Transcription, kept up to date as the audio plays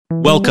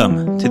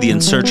Welcome to the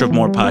In Search of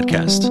More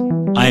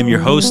podcast. I am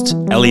your host,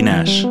 Ellie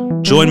Nash.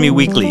 Join me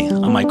weekly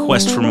on my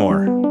quest for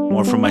more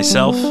from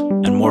myself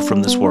and more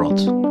from this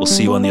world. We'll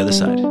see you on the other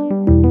side.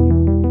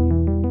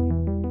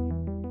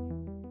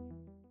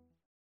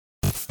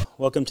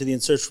 Welcome to the In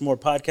Search for More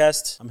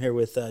podcast. I'm here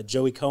with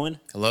Joey Cohen.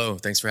 Hello,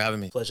 thanks for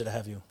having me. Pleasure to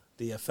have you.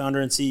 The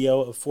founder and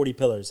CEO of 40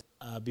 Pillars.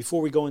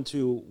 Before we go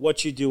into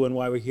what you do and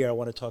why we're here, I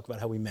want to talk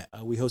about how we met.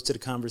 We hosted a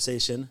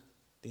conversation.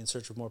 The In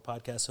Search of More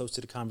podcast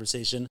hosted a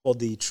conversation called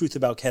The Truth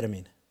About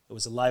Ketamine. It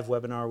was a live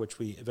webinar, which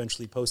we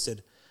eventually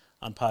posted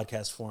on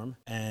podcast form.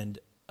 And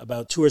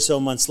about 2 or so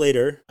months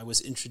later, I was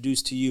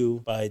introduced to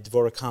you by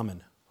Dvorah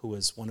Kamen, who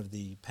was one of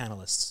the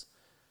panelists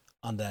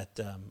on that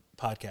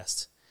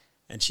podcast.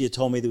 And she had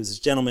told me there was this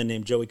gentleman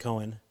named Joey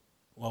Cohen.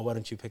 Well, why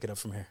don't you pick it up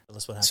from here? Tell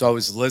us what happened. So I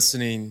was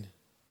listening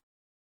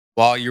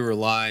while you were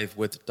live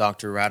with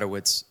Dr.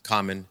 Radowitz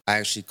Kamen. I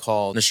actually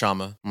called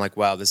Neshama. I'm like,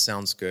 wow, this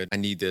sounds good. I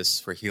need this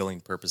for healing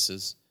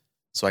purposes.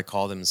 So I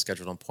called him and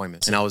scheduled an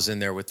appointment. And I was in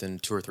there within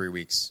 2 or 3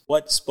 weeks.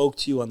 What spoke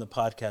to you on the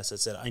podcast that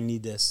said, I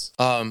need this?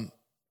 I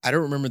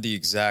don't remember the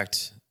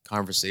exact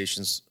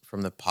conversations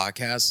from the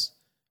podcast,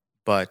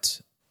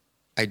 but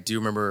I do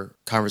remember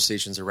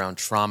conversations around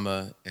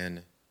trauma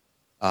and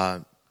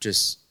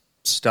just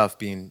stuff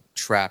being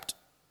trapped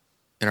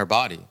in our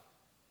body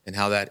and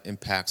how that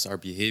impacts our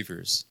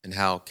behaviors and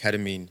how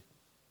ketamine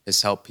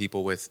has helped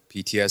people with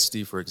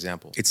PTSD, for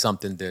example. It's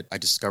something that I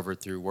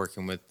discovered through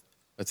working with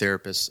a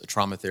therapist, a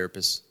trauma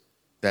therapist.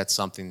 That's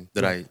something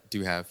that I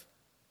do have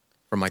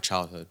from my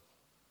childhood.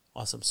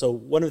 Awesome. So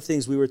one of the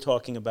things we were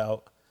talking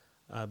about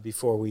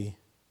before we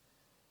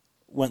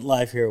went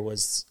live here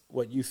was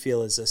what you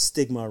feel is a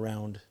stigma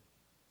around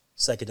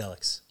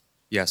psychedelics.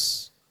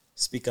 Yes.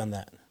 Speak on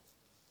that.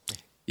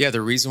 Yeah,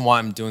 the reason why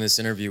I'm doing this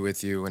interview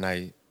with you, and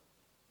I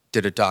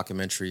did a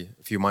documentary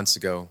a few months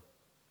ago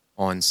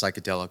on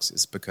psychedelics,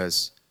 is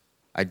because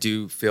I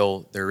do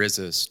feel there is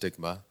a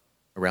stigma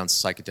around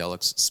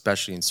psychedelics,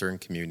 especially in certain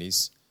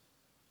communities.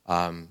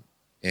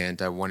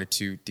 And I wanted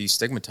to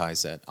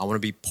destigmatize that. I want to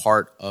be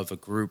part of a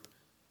group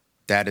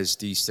that is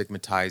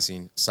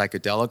destigmatizing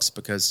psychedelics,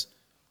 because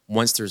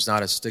once there's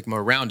not a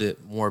stigma around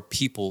it, more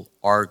people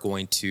are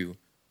going to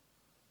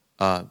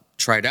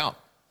try it out.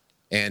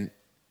 And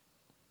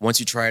once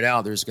you try it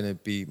out, there's going to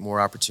be more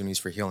opportunities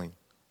for healing.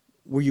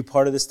 Were you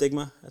part of the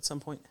stigma at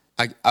some point?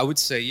 I would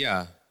say,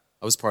 yeah,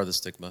 I was part of the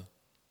stigma.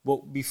 Well,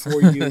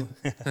 before you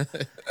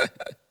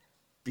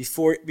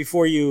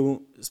before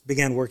you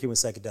began working with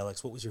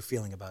psychedelics, what was your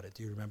feeling about it?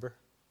 Do you remember?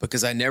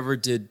 Because I never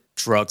did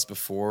drugs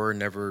before,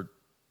 never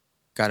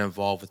got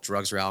involved with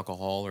drugs or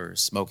alcohol or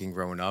smoking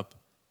growing up.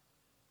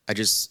 I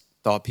just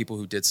thought people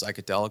who did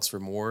psychedelics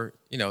were more,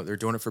 they're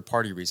doing it for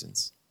party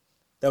reasons.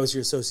 That was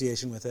your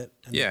association with it?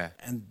 Yeah.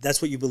 And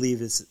that's what you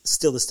believe is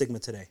still the stigma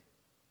today?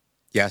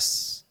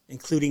 Yes.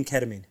 Including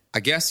ketamine? I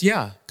guess,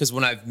 yeah. Because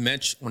when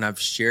I've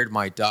shared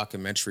my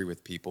documentary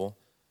with people,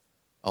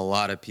 a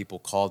lot of people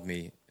called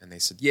me and they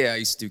said, yeah, I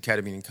used to do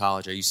ketamine in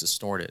college. I used to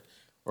snort it.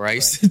 Or I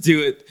used to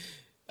do it.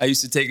 I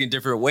used to take it in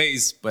different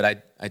ways, but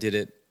I did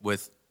it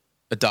with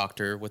a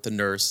doctor, with a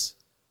nurse,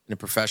 in a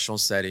professional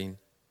setting,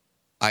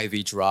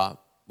 IV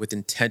drop, with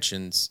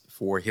intentions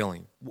for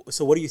healing.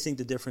 So what do you think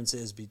the difference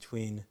is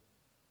between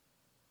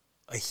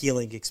a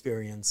healing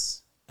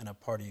experience and a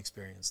party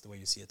experience, the way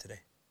you see it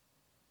today?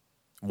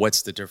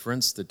 What's the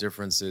difference? The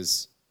difference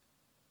is...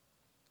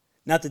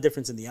 Not the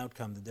difference in the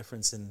outcome, the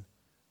difference in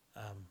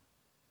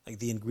like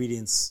the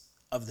ingredients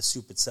of the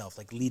soup itself,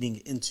 like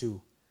leading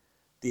into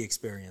the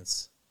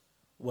experience.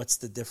 What's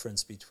the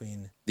difference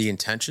between... The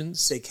intentions?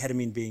 Say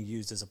ketamine being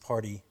used as a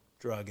party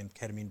drug and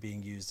ketamine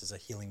being used as a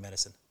healing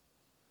medicine.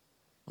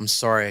 I'm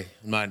sorry,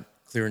 I'm not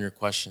clear on your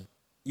question.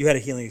 You had a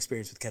healing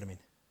experience with ketamine?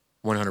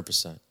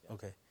 100%.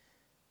 Okay.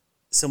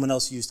 Someone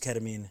else used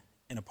ketamine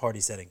in a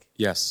party setting?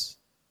 Yes.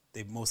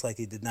 They most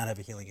likely did not have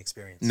a healing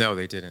experience. No,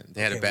 they didn't.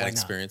 They had a bad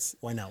experience.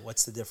 Why not?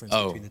 What's the difference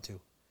between the two?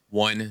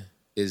 One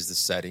is the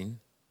setting.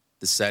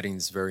 The setting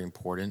is very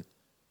important.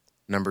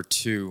 Number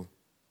 2,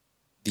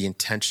 the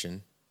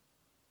intention.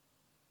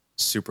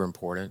 Super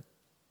important.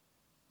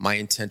 My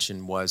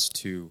intention was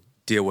to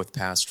deal with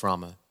past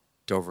trauma,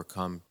 to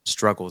overcome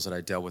struggles that I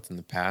dealt with in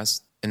the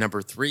past. And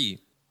number 3,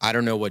 I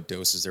don't know what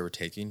doses they were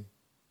taking.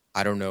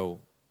 I don't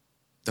know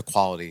the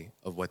quality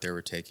of what they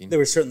were taking. They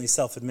were certainly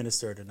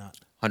self-administered or not?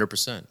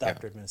 100%.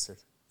 Doctor-administered,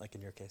 like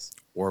in your case.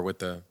 Or with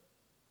the...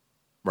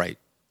 Right.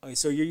 Okay,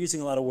 so you're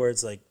using a lot of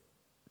words like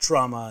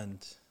trauma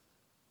and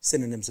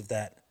synonyms of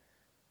that.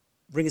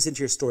 Bring us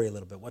into your story a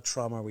little bit. What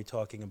trauma are we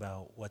talking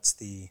about?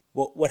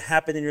 What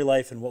happened in your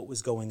life and what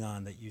was going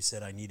on that you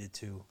said I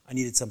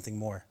needed something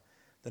more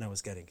than I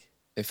was getting?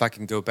 If I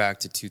can go back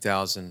to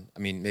 2000,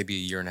 maybe a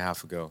year and a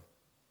half ago,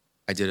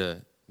 I did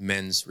a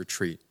men's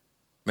retreat,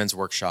 men's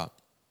workshop,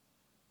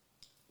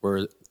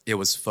 where it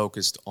was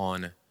focused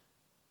on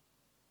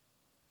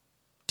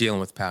dealing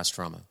with past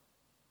trauma.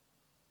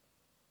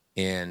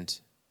 And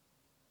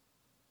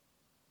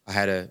I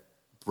had a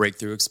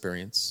breakthrough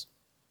experience.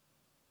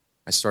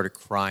 I started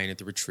crying at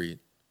the retreat.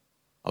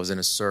 I was in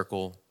a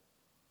circle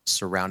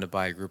surrounded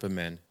by a group of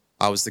men.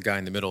 I was the guy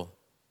in the middle.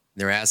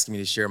 And they were asking me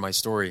to share my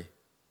story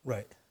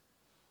Right.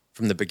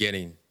 from the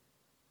beginning.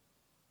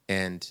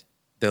 And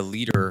the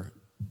leader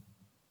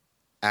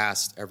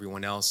asked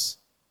everyone else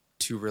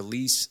to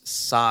release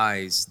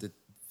size that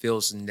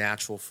feels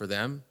natural for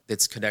them,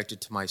 that's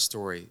connected to my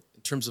story,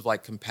 in terms of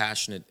like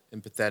compassionate,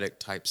 empathetic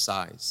type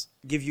size.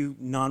 Give you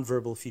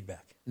nonverbal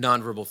feedback.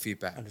 Nonverbal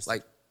feedback. Understood.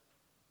 Like,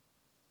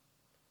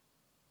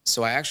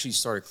 so I actually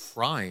started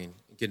crying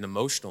and getting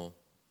emotional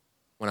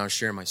when I was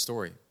sharing my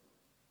story.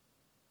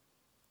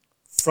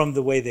 From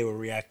the way they were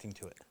reacting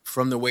to it.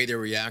 From the way they're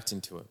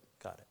reacting to it.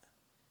 Got it.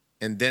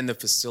 And then the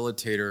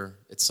facilitator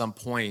at some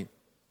point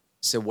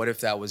said, what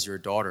if that was your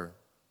daughter?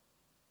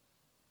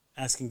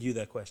 Asking you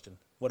that question.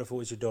 What if it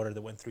was your daughter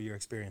that went through your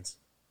experience?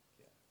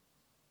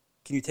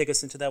 Can you take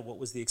us into that? What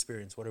was the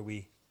experience? What are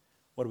we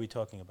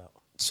talking about?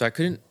 So I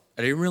didn't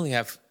really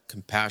have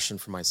compassion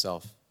for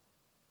myself.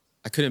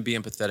 I couldn't be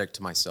empathetic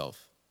to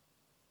myself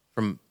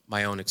from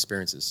my own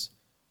experiences.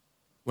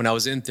 When I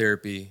was in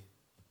therapy,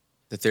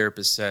 the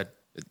therapist said,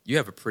 you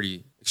have a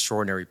pretty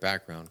extraordinary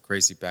background,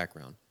 crazy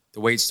background. The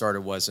way it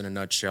started was, in a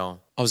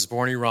nutshell, I was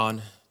born in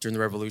Iran during the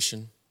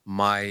revolution.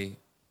 My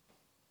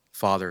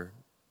father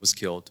was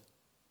killed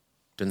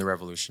during the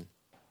revolution.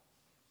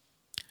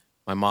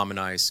 My mom and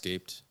I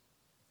escaped.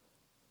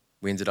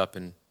 We ended up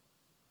in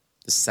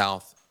the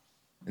South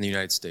in the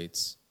United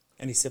States.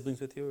 Any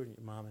siblings with you, or your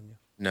mom and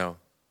you?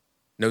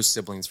 No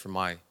siblings from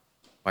my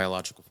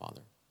biological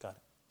father. Got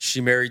it.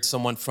 She married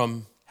someone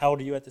from... How old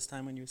are you at this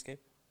time when you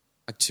escaped?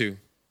 Like 2.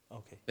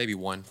 Okay. Maybe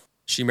 1.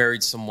 She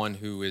married someone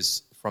who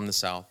is from the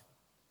South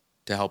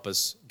to help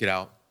us get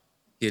out.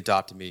 He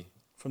adopted me.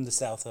 From the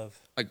south of?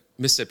 Like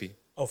Mississippi.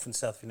 Oh, from the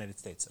South of the United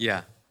States. Okay.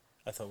 Yeah.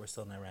 I thought we're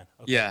still in Iran.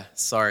 Okay. Yeah,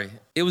 sorry.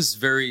 It was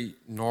very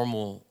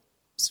normal.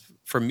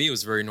 For me, it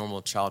was a very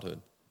normal childhood.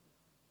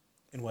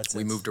 In what sense?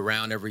 We moved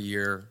around every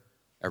year,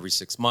 every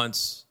 6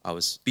 months. I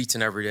was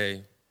beaten every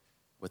day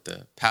with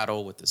the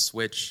paddle, with the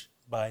switch.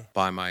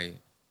 By my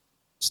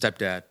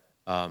stepdad,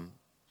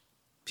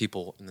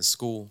 people in the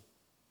school,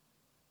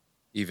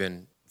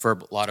 even a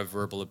lot of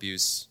verbal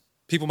abuse.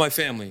 People in my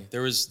family,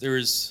 there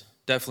was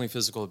definitely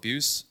physical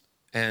abuse.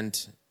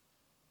 And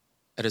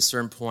at a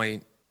certain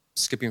point,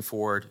 skipping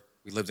forward,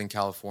 we lived in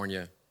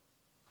California.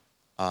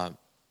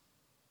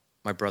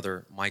 My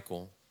brother,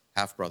 Michael,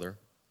 half-brother,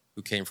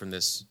 who came from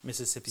this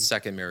Mississippi.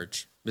 second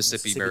marriage,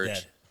 Mississippi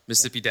marriage. Dad.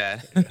 Mississippi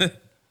dad.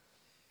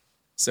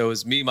 So it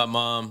was me, my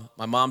mom.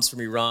 My mom's from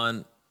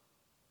Iran.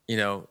 You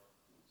know,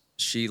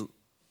 she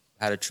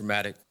had a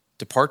traumatic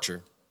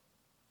departure.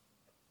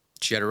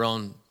 She had her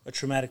own... A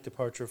traumatic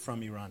departure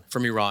from Iran.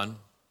 From Iran.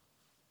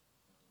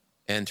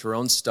 And her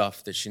own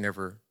stuff that she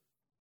never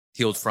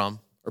healed from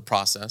or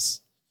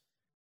processed.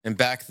 And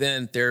back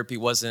then, therapy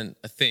wasn't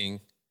a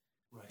thing.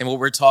 Right. And what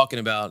we're talking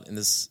about in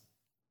this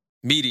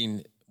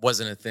meeting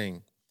wasn't a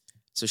thing.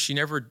 So she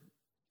never,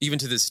 even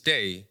to this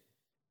day,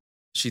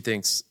 she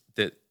thinks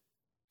that,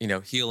 you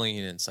know, healing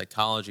and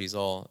psychology is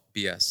all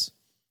BS.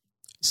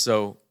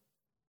 So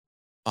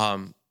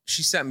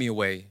she sent me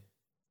away.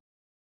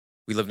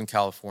 We lived in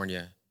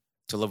California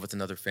to live with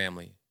another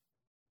family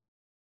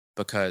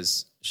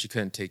because she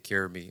couldn't take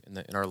care of me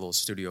in our little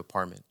studio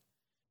apartment.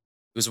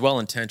 It was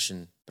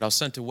well-intentioned, but I was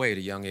sent away at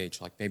a young age,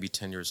 like maybe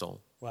 10 years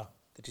old. Wow.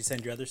 Did you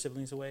send your other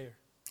siblings away? Or?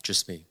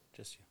 Just me.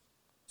 Just you.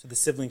 So the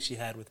siblings she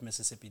had with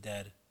Mississippi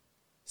dad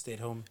stayed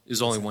home? It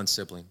was only one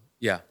sibling.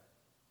 Yeah.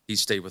 He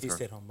stayed with her. He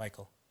stayed home,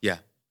 Michael. Yeah.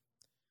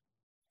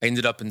 I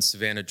ended up in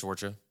Savannah,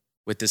 Georgia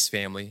with this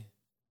family.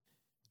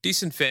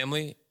 Decent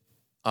family.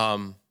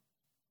 The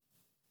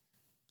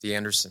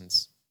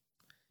Andersons.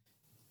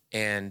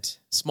 And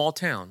small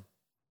town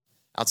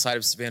outside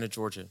of Savannah,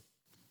 Georgia.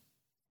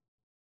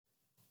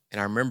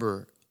 And I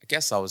remember, I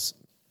guess I was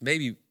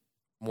maybe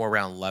more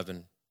around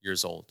 11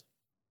 years old.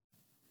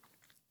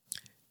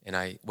 And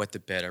I wet the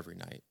bed every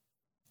night.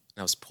 And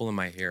I was pulling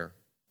my hair.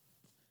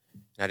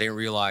 And I didn't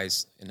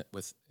realize,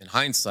 in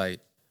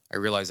hindsight, I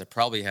realized I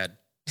probably had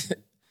a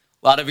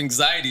lot of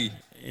anxiety.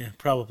 Yeah,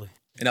 probably.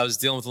 And I was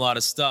dealing with a lot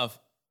of stuff.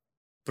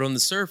 But on the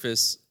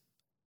surface,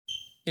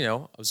 you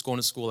know, I was going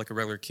to school like a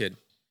regular kid.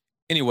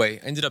 Anyway,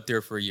 I ended up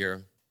there for a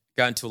year.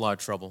 Got into a lot of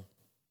trouble.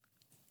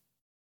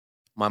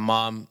 My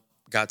mom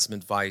got some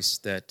advice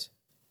that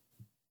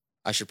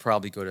I should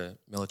probably go to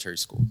military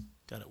school.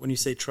 Got it. When you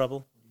say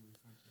trouble?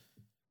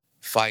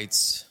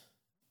 Fights,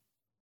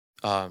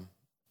 get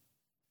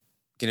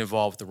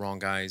involved with the wrong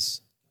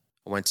guys.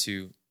 I went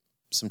to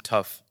some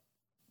tough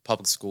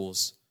public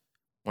schools.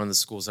 One of the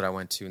schools that I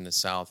went to in the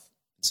South,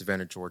 in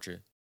Savannah, Georgia,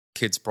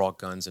 kids brought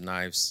guns and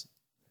knives.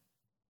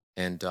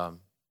 And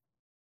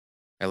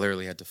I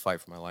literally had to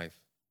fight for my life.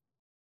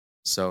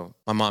 So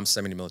my mom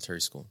sent me to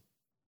military school.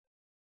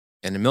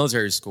 And in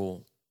military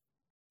school,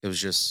 it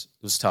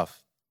was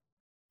tough.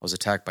 I was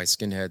attacked by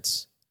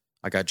skinheads.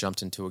 I got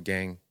jumped into a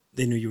gang.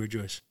 They knew you were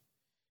Jewish?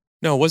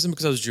 No, it wasn't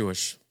because I was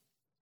Jewish.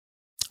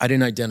 I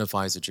didn't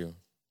identify as a Jew.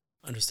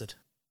 Understood.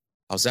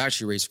 I was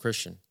actually raised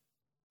Christian.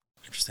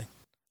 Interesting.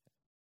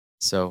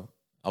 So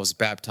I was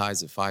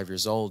baptized at 5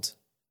 years old.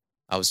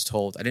 I was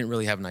told I didn't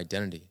really have an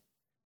identity.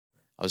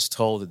 I was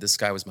told that this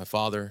guy was my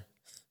father.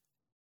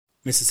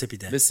 Mississippi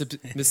dad.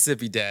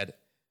 Mississippi dad.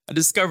 I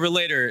discovered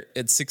later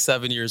at 6,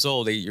 7 years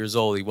old, 8 years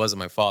old, he wasn't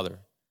my father.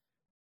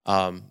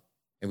 And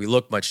we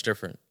looked much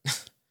different.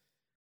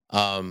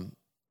 But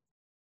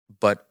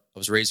I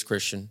was raised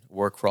Christian,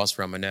 wore a cross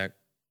around my neck.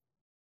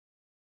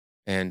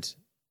 And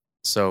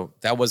so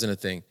that wasn't a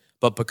thing.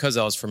 But because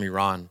I was from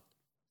Iran,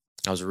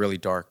 I was really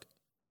dark.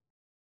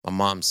 My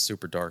mom's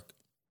super dark.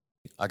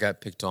 I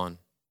got picked on.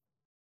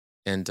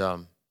 And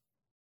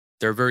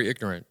they're very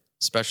ignorant,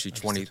 especially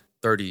 20,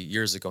 30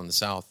 years ago in the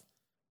South.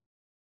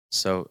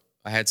 So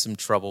I had some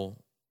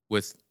trouble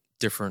with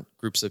different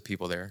groups of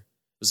people there.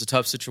 It was a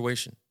tough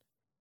situation.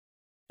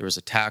 There was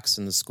attacks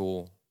in the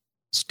school,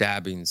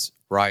 stabbings,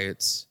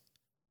 riots.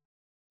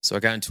 So I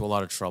got into a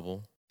lot of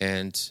trouble.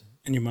 And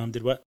your mom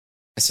did what?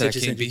 I said I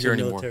can't be here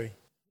anymore. Military.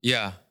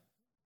 Yeah.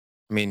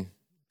 I mean,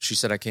 she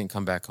said I can't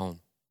come back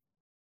home.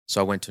 So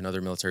I went to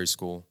another military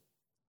school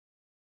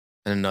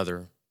and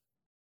another,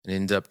 and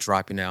ended up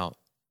dropping out.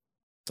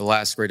 The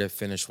last grade I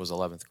finished was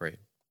 11th grade.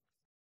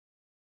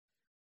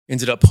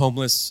 Ended up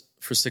homeless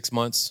for 6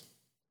 months.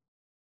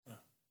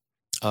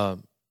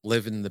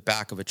 Living in the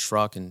back of a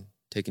truck and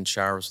taking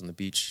showers on the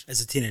beach. As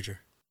a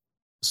teenager?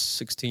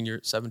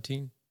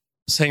 17.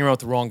 Was hanging around with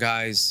the wrong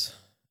guys.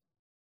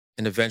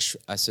 And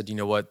eventually I said, you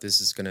know what?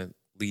 This is going to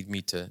lead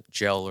me to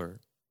jail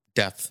or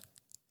death.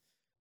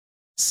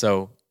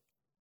 So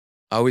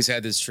I always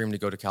had this dream to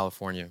go to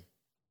California.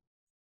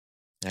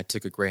 And I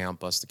took a Greyhound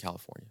bus to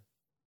California.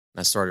 And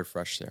I started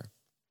fresh there.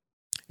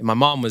 And my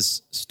mom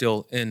was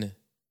still in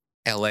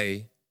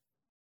LA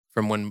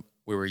from when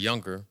we were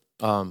younger.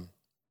 So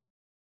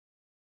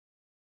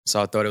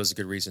I thought it was a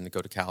good reason to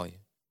go to Cali.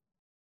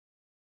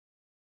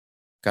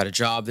 Got a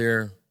job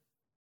there.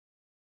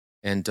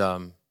 And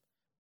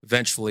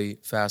eventually,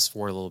 fast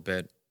forward a little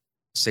bit,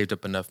 saved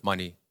up enough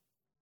money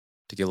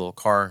to get a little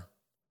car.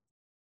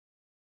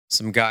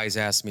 Some guys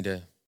asked me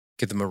to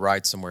get them a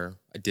ride somewhere.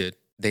 I did.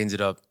 They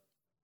ended up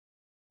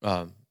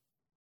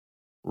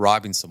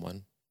robbing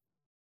someone.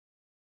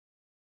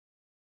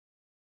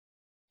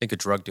 I think a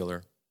drug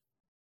dealer.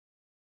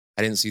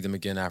 I didn't see them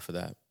again after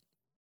that.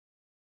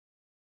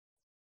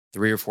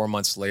 3 or 4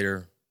 months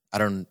later, I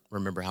don't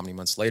remember how many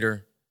months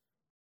later,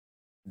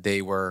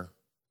 they were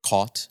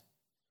caught.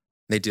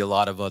 They did a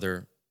lot of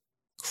other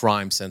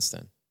crimes since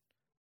then.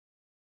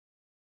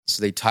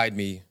 So they tied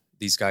me,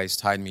 these guys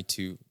tied me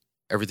to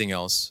everything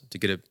else to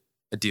get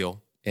a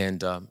deal.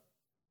 And I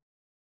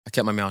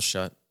kept my mouth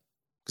shut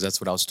because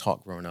that's what I was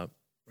taught growing up.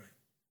 Right.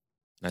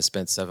 And I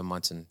spent 7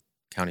 months in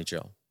county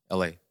jail,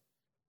 LA,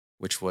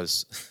 which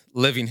was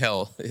living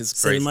hell. It's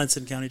crazy. 7 months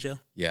in county jail?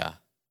 Yeah.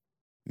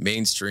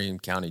 Mainstream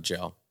county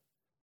jail.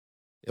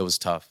 It was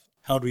tough.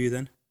 How old were you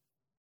then?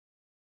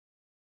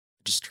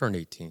 I just turned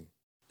 18.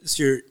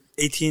 So you're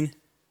 18,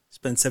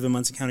 spent 7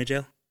 months in county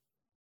jail?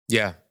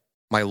 Yeah.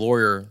 My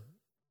lawyer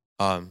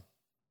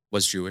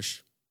was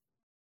Jewish.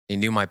 He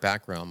knew my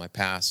background, my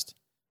past,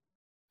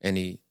 and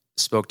he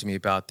spoke to me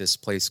about this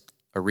place,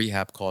 a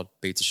rehab called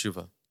Beit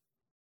Teshuvah.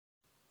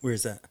 Where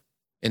is that?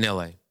 In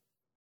LA.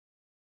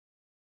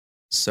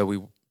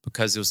 So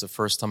because it was the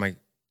first time I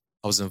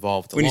was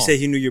involved with the When law. you say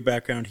he knew your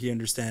background, he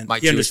understood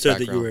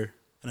that you were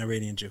an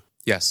Iranian Jew.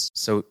 Yes.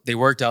 So they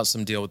worked out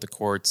some deal with the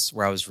courts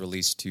where I was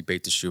released to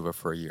Beit Teshuvah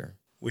for a year.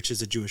 Which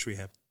is a Jewish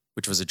rehab.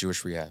 Which was a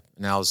Jewish rehab.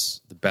 And that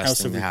was the best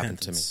House thing that happened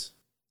to me.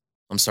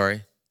 I'm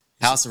sorry?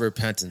 House of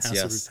Repentance,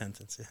 yes. House of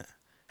Repentance, yeah.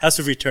 House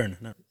of Return.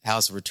 No.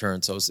 House of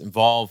Return. So I was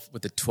involved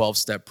with the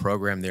 12-step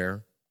program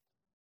there.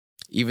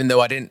 Even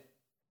though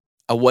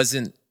I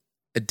wasn't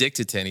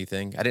addicted to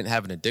anything. I didn't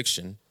have an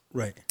addiction.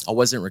 Right. I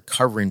wasn't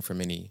recovering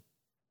from any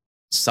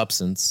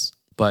substance.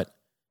 But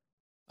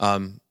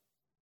it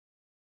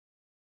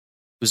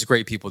was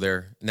great people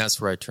there. And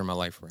that's where I turned my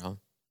life around.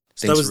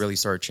 So Things really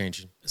started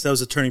changing. So that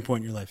was a turning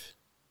point in your life?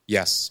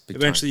 Yes.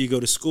 Eventually you go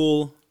to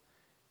school.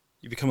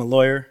 You become a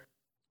lawyer.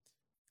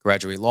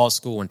 Graduate law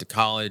school, went to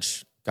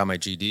college, got my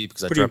GED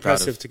because I dropped out of... Pretty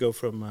impressive to go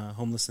from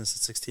homelessness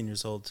at 16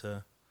 years old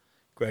to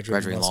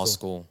graduating law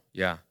school.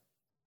 Yeah.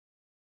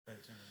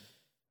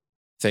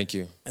 Thank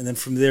you. And then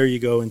from there you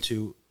go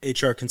into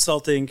HR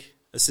consulting,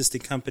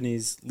 assisting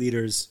companies,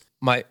 leaders.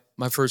 My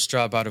first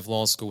job out of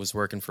law school was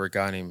working for a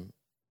guy named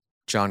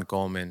John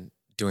Goldman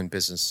doing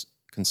business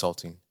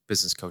consulting,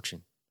 business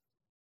coaching.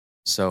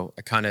 So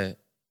I kind of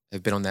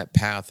have been on that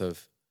path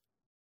of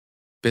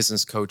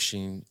business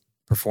coaching,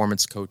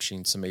 performance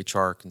coaching, some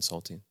HR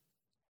consulting.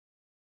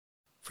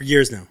 For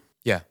years now?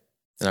 Yeah.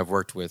 And I've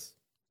worked with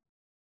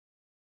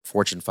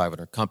Fortune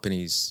 500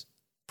 companies,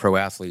 pro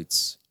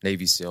athletes,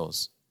 Navy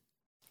SEALs.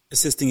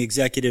 Assisting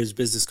executives,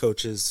 business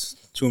coaches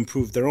to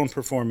improve their own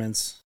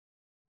performance.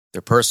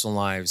 Their personal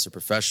lives, their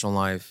professional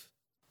life.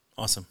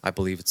 Awesome. I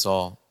believe it's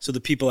all. So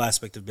the people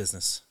aspect of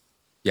business.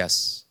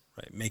 Yes.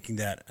 Right. Making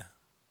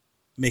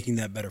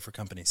that better for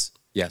companies.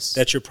 Yes.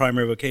 That's your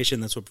primary vocation.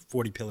 That's what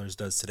 40 Pillars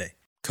does today.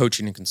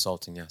 Coaching and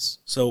consulting, yes.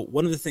 So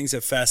one of the things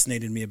that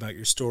fascinated me about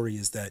your story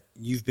is that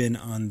you've been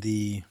on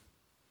the,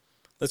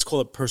 let's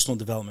call it personal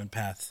development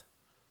path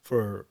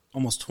for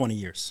almost 20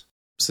 years.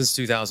 Since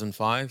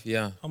 2005,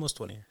 yeah. Almost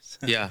 20 years.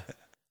 Yeah.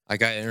 I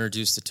got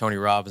introduced to Tony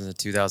Robbins in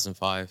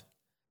 2005.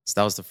 So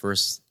that was the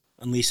first.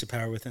 Unleash the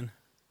Power Within.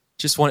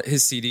 Just one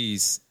his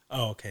CDs.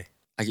 Oh, okay.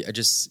 I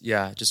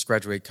just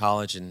graduated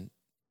college and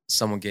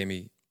someone gave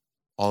me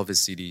all of his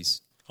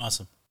CDs.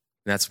 Awesome.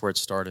 And that's where it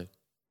started.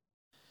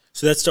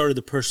 So that started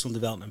the personal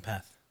development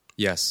path.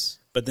 Yes.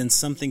 But then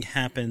something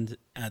happened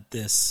at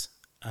this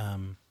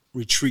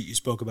retreat you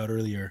spoke about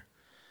earlier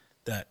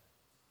that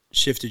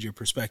shifted your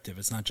perspective.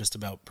 It's not just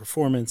about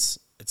performance.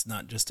 It's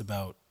not just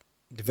about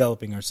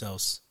developing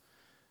ourselves.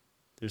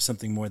 There's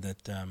something more there's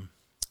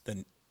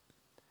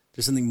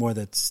something more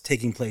that's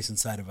taking place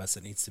inside of us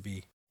that needs to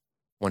be.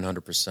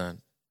 100%.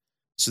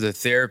 So the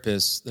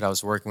therapist that I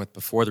was working with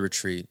before the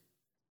retreat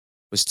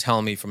was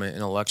telling me from an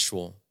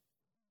intellectual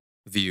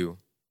view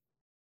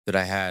that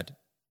I had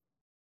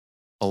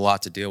a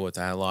lot to deal with.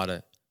 I had a lot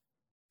of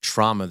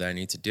trauma that I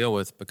need to deal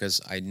with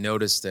because I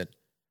noticed that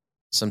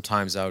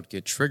sometimes I would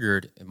get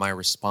triggered and my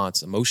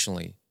response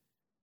emotionally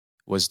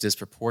was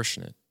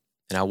disproportionate.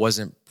 And I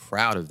wasn't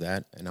proud of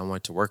that and I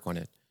wanted to work on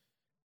it.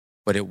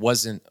 But it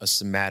wasn't a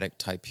somatic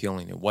type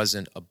healing. It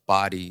wasn't a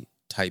body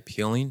type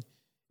healing.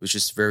 It was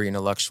just very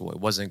intellectual. It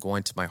wasn't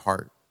going to my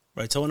heart.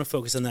 Right. So I want to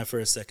focus on that for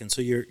a second.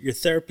 So your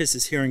therapist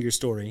is hearing your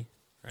story,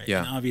 right? Yeah.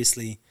 And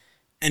obviously,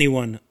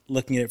 anyone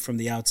looking at it from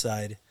the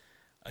outside,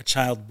 a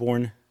child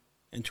born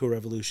into a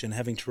revolution,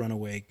 having to run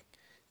away,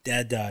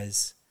 dad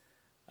dies,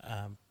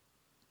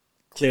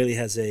 clearly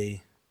has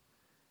a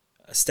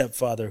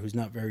stepfather who's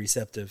not very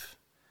receptive,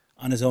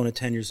 on his own at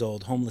 10 years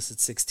old, homeless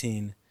at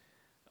 16,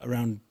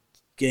 around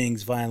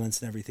gangs,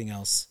 violence, and everything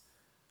else,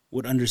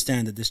 would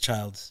understand that this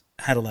child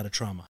had a lot of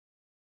trauma.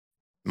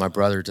 My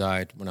brother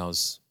died when I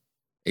was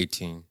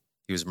 18.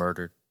 He was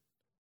murdered.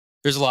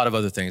 There's a lot of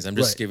other things. I'm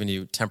just giving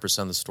you 10%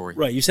 of the story.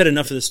 Right. You said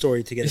enough of the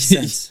story to get a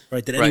sense,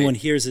 right? That Right. anyone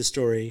hears this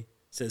story,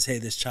 says, hey,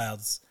 this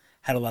child's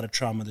had a lot of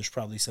trauma. There's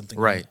probably something.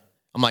 Right.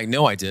 I'm like,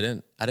 no, I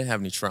didn't. I didn't have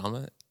any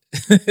trauma.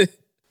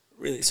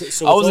 Really?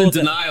 So I was with all in of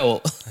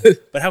denial.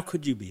 that, but how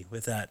could you be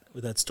with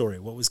that story?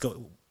 What was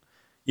going?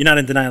 You're not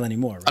in denial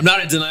anymore, right? I'm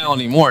not in denial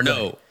anymore,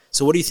 no. Right.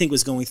 So what do you think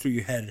was going through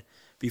your head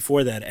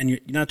before that? And you're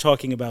not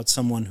talking about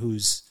someone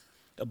who's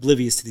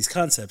oblivious to these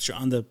concepts. You're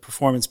on the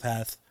performance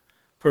path,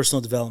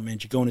 personal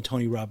development. You're going to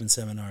Tony Robbins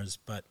seminars,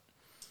 but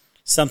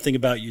something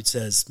about you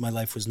says my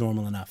life was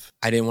normal enough.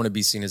 I didn't want to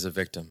be seen as a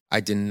victim.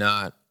 I did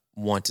not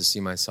want to see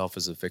myself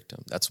as a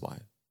victim. That's why.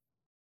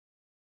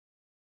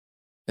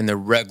 In the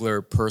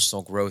regular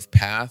personal growth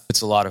path,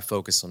 it's a lot of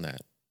focus on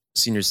that.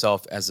 Seeing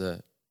yourself as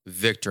a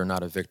victor,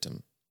 not a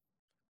victim.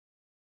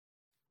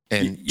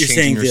 And You're changing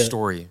saying your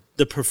story.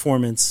 The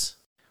performance.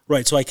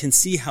 Right. So I can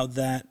see how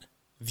that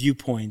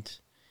viewpoint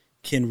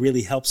can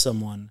really help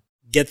someone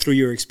get through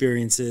your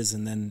experiences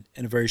and then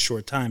in a very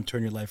short time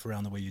turn your life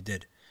around the way you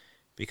did.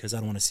 Because I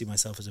don't want to see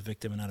myself as a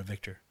victim and not a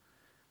victor.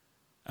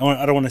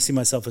 I don't want to see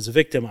myself as a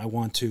victim.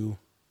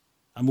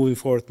 I'm moving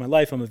forward with my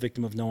life. I'm a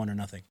victim of no one or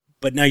nothing.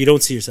 But now you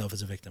don't see yourself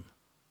as a victim.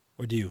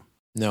 Or do you?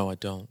 No, I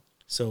don't.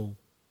 So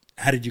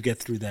how did you get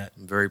through that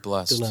I'm very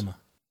blessed. dilemma?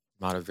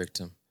 Not a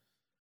victim.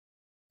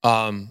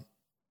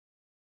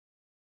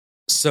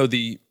 So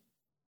the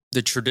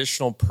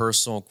traditional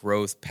personal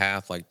growth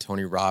path like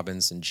Tony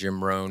Robbins and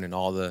Jim Rohn and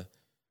all the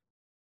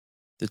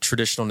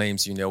traditional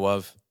names you know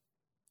of,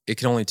 it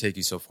can only take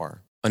you so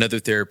far. Another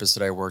therapist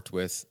that I worked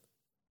with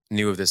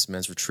knew of this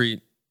men's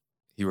retreat.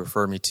 He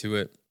referred me to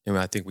it, and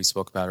I think we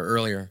spoke about it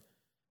earlier.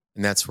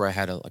 And that's where I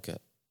had a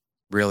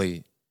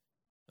really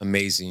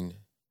amazing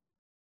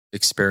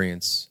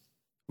experience.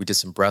 We did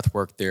some breath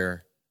work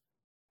there,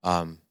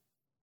 some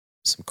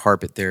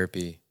carpet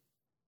therapy.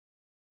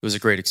 It was a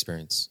great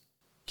experience.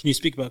 Can you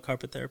speak about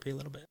carpet therapy a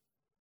little bit?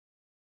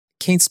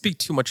 Can't speak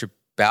too much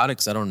about it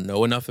because I don't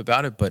know enough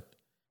about it, but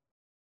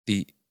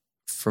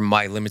from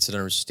my limited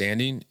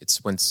understanding,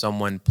 it's when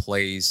someone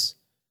plays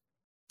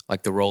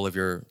like the role of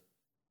the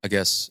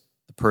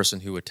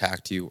person who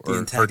attacked you or the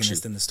hurt you.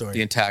 antagonist in the story.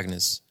 The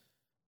antagonist.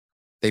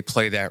 They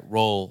play that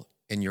role,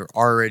 and you're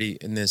already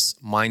in this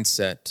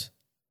mindset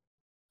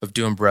of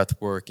doing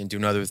breath work and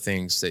doing other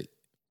things that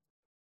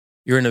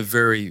you're in a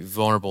very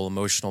vulnerable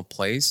emotional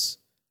place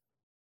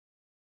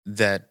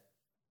that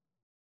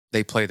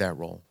they play that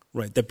role.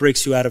 Right. That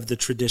breaks you out of the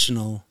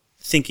traditional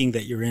thinking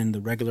that you're in, the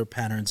regular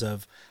patterns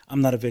of,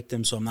 I'm not a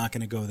victim, so I'm not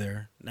going to go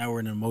there. Now we're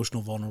in an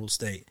emotional, vulnerable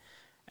state.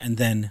 And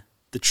then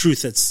the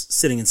truth that's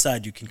sitting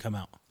inside you can come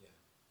out. Yeah.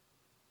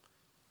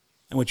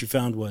 And what you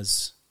found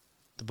was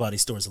the body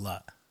stores a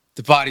lot.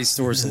 The body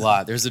stores a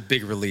lot. There's a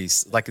big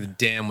release, like the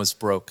dam was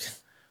broke.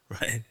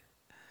 Right.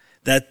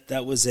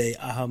 That was a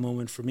aha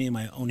moment for me in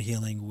my own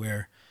healing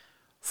where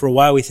for a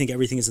while we think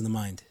everything is in the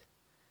mind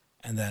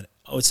and that,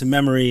 it's a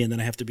memory and then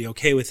I have to be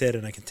okay with it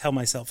and I can tell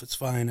myself it's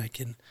fine. I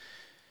can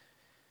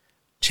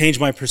change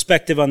my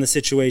perspective on the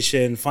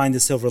situation, find the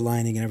silver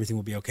lining and everything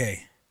will be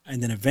okay.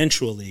 And then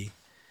eventually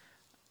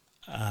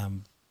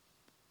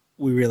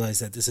we realize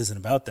that this isn't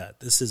about that.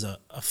 This is a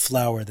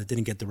flower that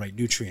didn't get the right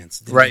nutrients,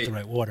 didn't get the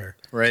right water.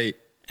 Right.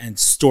 And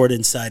stored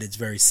inside its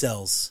very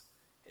cells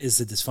is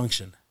the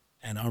dysfunction.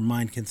 and our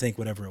mind can think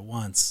whatever it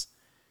wants,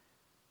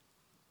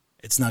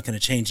 it's not going to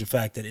change the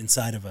fact that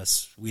inside of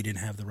us we didn't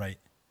have the right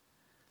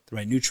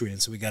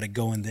nutrients. So we got to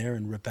go in there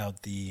and rip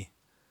out the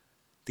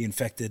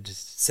infected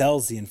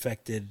cells, the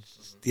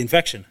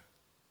infection.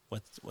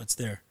 What's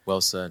there?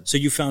 Well said. So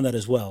you found that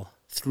as well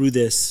through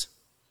this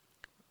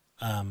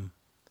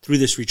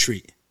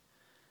retreat.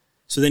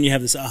 So then you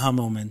have this aha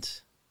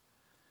moment.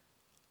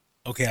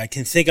 Okay, I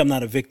can think I'm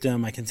not a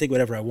victim. I can think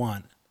whatever I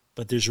want,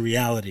 but there's a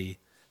reality.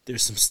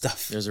 There's some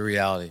stuff. There's a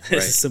reality.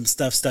 There's Right. some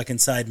stuff stuck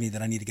inside me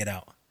that I need to get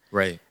out.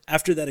 Right.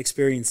 After that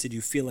experience, did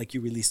you feel like you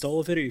released all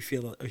of it, or you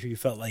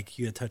felt like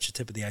you had touched the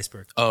tip of the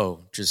iceberg? Oh,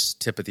 just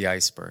tip of the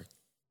iceberg.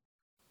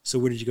 So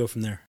where did you go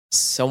from there?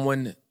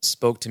 Someone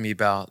spoke to me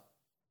about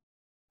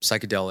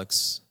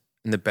psychedelics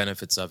and the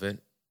benefits of it.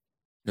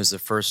 It was the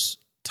first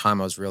time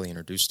I was really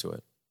introduced to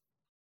it.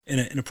 In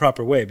a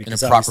proper way,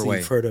 because proper obviously way.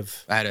 you've heard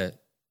of.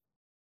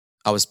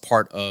 I was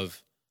part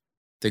of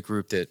the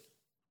group that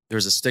there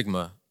was a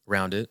stigma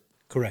around it.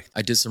 Correct.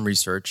 I did some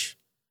research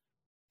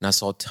and I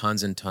saw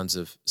tons and tons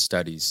of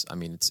studies. I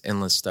mean, it's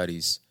endless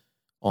studies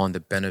on the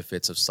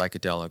benefits of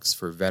psychedelics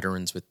for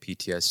veterans with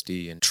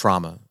PTSD and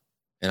trauma.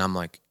 And I'm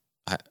like,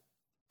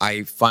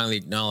 I finally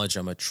acknowledge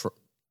I'm a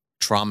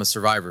trauma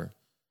survivor,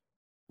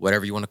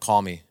 whatever you want to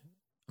call me.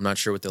 I'm not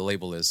sure what the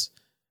label is,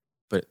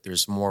 but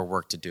there's more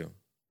work to do.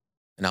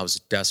 And I was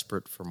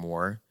desperate for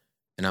more,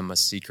 and I'm a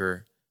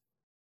seeker,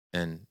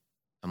 and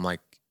I'm like,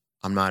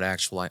 I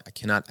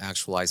cannot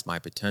actualize my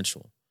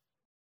potential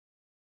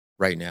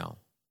right now.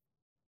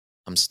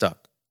 I'm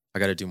stuck. I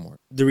got to do more.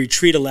 The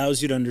retreat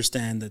allows you to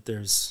understand that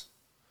there's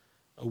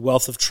a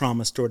wealth of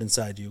trauma stored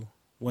inside you.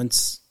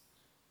 Once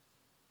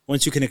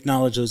you can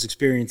acknowledge those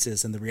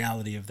experiences and the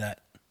reality of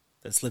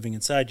that's living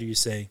inside you, you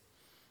say,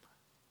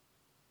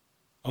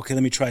 okay,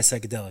 let me try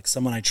psychedelics.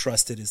 Someone I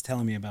trusted is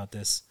telling me about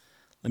this.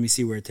 Let me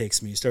see where it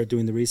takes me. You start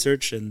doing the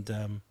research,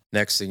 and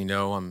next thing you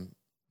know, I'm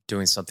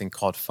doing something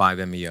called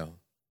 5-MeO.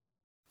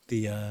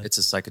 It's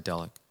a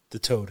psychedelic. The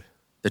toad.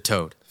 The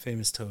toad.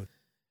 Famous toad.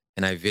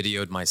 And I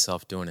videoed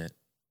myself doing it.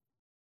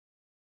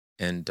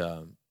 And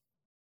it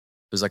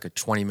was like a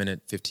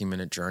 20-minute,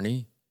 15-minute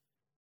journey.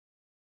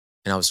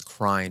 And I was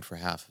crying for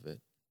half of it.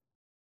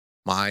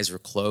 My eyes were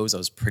closed. I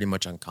was pretty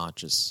much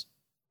unconscious.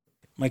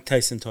 Mike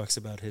Tyson talks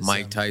about his...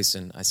 Mike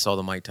Tyson. I saw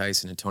the Mike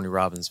Tyson and Tony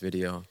Robbins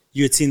video.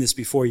 You had seen this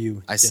before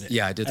you did it.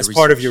 Yeah, I did As the research.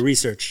 part of your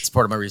research. It's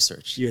part of my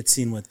research. You had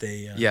seen what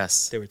they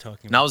yes. they were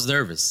talking And I about. was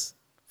nervous.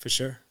 For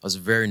sure. I was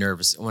very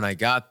nervous. When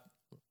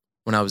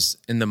I was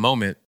in the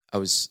moment, there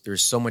was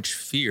so much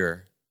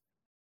fear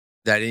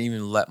that I didn't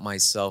even let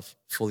myself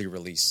fully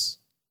release.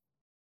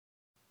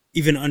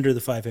 Even under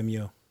the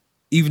 5-MeO.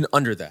 Even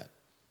under that.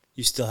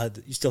 You still had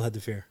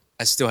the fear.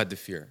 I still had the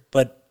fear.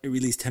 But it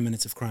released 10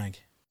 minutes of crying.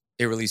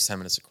 It released 10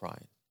 minutes of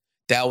crying.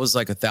 That was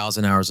like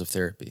 1,000 hours of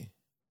therapy.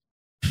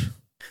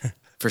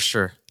 For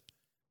sure.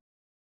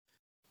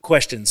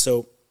 Question.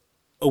 So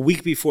a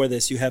week before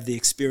this, you have the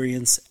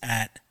experience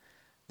at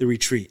the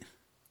retreat.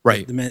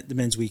 Right. The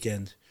men's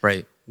weekend.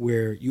 Right.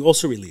 Where you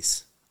also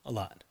release a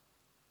lot.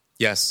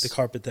 Yes. The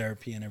carpet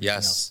therapy and everything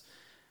Yes. else.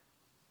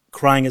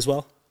 Crying as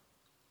well?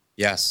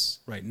 Yes.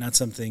 Right. Not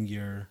something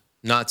you're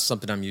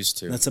I'm used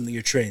to. Not something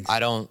you're trained.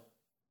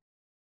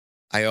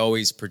 I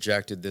always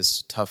projected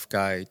this tough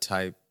guy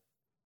type.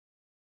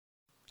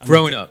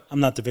 Growing up. I'm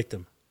not the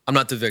victim. I'm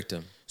not the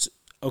victim.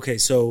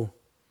 So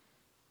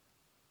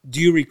do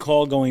you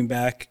recall going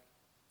back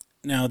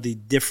now the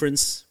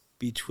difference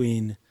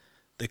between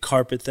the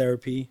carpet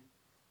therapy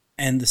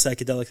and the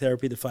psychedelic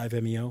therapy, the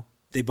 5-MeO?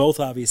 They both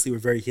obviously were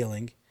very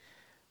healing.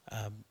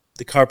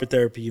 The carpet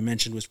therapy you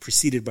mentioned was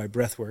preceded by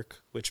breath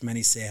work, which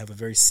many say have a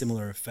very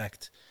similar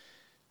effect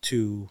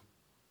to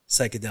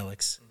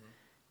psychedelics. Mm-hmm.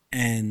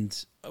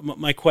 And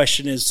my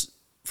question is,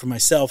 for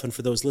myself and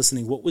for those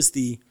listening, what was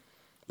the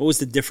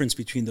difference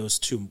between those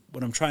two?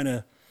 What I'm trying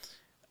to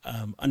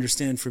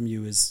understand from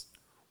you is,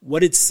 what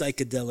did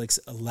psychedelics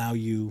allow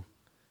you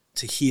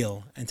to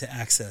heal and to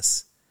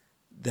access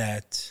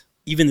that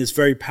even this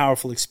very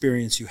powerful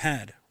experience you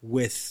had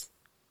with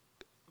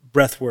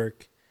breath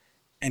work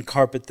and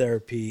carpet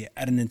therapy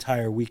at an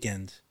entire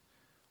weekend?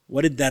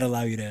 What did that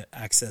allow you to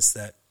access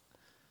that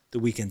the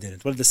weekend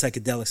didn't? What did the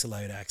psychedelics allow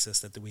you to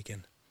access that the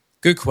weekend?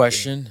 Good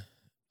question.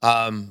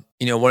 One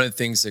of the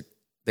things that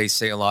they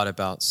say a lot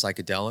about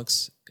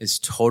psychedelics is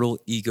total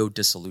ego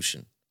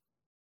dissolution.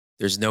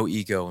 There's no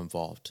ego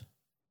involved.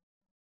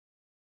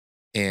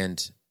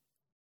 And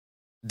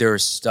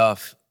there's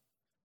stuff,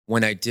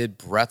 when I did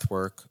breath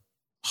work,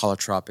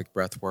 holotropic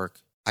breath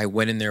work, I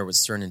went in there with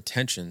certain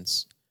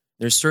intentions.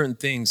 There's certain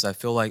things I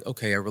feel like,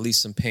 okay, I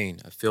released some pain.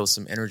 I feel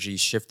some energy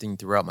shifting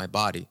throughout my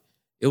body.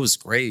 It was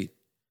great.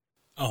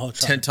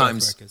 10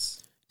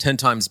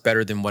 times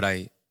better than what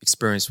I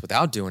experienced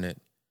without doing it.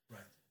 Right.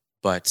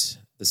 But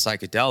the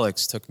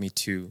psychedelics took me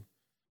to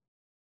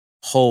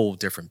a whole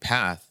different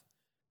path.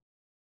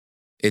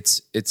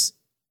 It's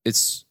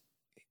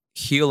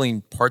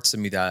healing parts of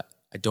me that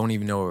I don't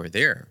even know are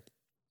there,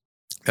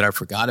 that I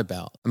forgot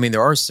about. I mean,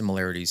 there are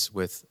similarities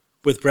with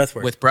breath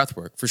work. With breath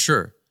work, for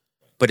sure.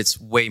 but it's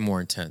way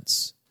more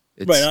intense.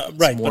 It's, right.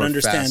 it's more But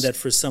understand fast. that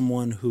for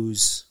someone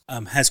who's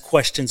has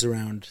questions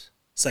around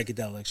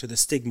psychedelics or the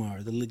stigma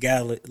or the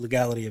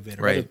legality of it,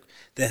 or Right.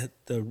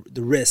 the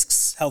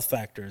risks, health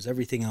factors,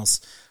 everything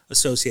else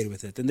associated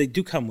with it, then they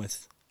do come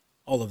with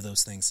all of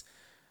those things.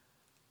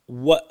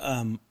 What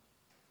and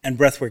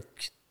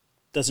breathwork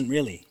doesn't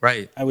really.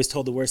 Right, I was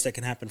told the worst that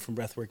can happen from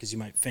breathwork is you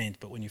might faint,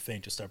 but when you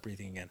faint, you'll start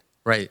breathing again.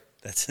 right,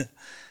 That's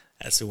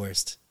the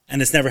worst,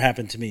 and it's never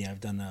happened to me.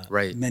 I've done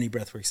Right. many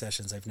breathwork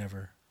sessions. I've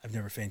never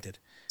fainted.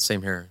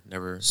 same here.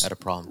 Never had a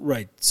problem.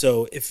 Right.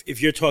 So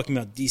if you're talking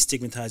about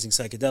destigmatizing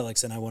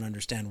psychedelics, then I want to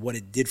understand what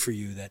it did for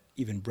you that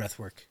even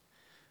breathwork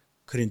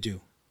couldn't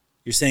do.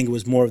 You're saying it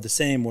was more of the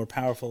same, more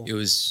powerful. It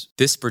was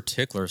this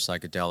particular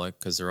psychedelic,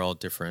 because they're all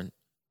different.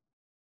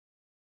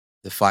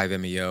 The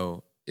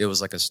 5-MeO, it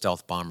was like a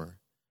stealth bomber.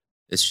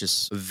 It's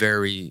just a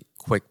very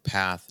quick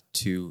path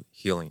to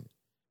healing,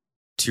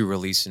 to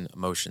releasing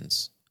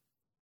emotions.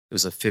 It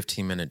was a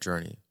 15-minute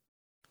journey.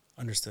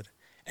 Understood.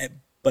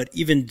 But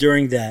even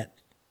during that,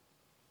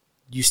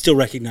 you still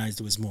recognized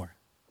it was more.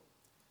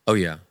 Oh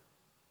yeah.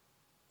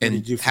 did you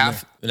And do from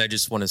and I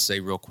just want to say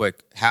real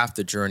quick, half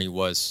the journey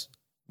was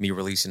me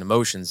releasing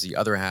emotions. The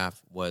other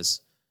half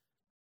was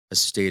a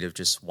state of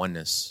just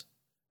oneness.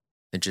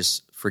 And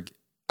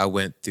I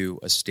went through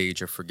a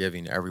stage of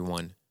forgiving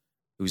everyone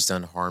who's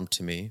done harm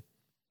to me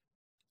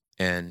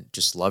and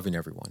just loving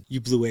everyone. You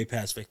blew way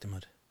past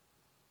victimhood,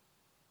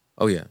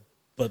 Oh yeah.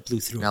 but blew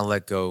through And I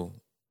let go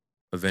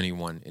of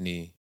anyone,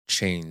 any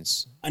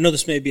chains. I know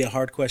this may be a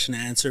hard question to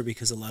answer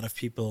because a lot of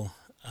people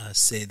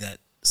say that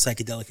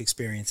psychedelic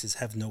experiences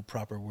have no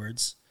proper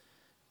words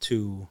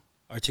to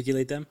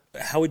articulate them.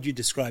 How would you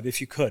describe, if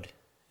you could,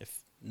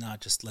 if not,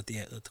 just let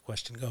the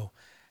question go,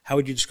 how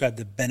would you describe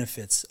the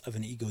benefits of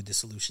an ego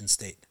dissolution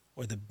state,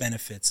 or the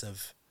benefits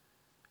of,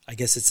 I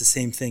guess it's the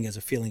same thing as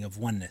a feeling of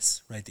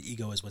oneness, right? The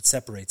ego is what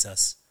separates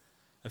us.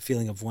 A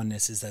feeling of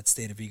oneness is that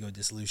state of ego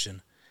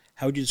dissolution.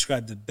 How would you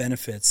describe the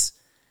benefits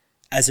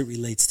as it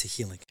relates to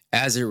healing?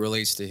 As it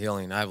relates to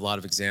healing, I have a lot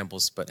of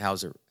examples, but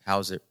how's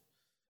it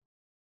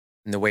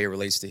in the way it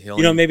relates to healing?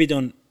 You know, maybe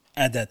don't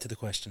add that to the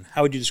question.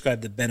 How would you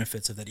describe the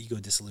benefits of that ego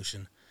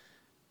dissolution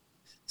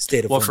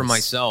state of Well, oneness? for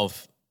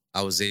myself,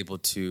 I was able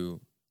to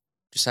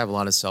just have a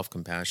lot of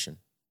self-compassion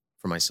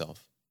for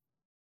myself.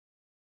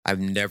 I've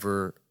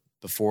never,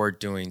 before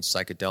doing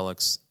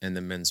psychedelics and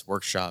the men's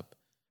workshop,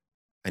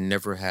 I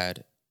never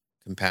had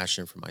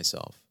compassion for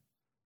myself.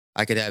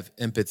 I could have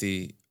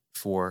empathy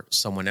for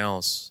someone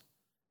else,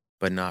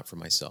 but not for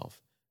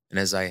myself. And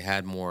as I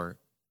had more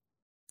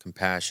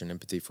compassion,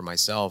 empathy for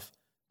myself,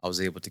 I was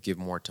able to give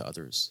more to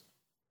others.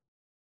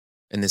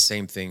 And the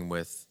same thing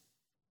with,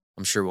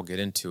 I'm sure we'll get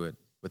into it,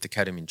 with the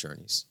ketamine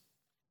journeys.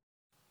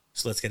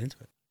 So let's get into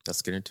it.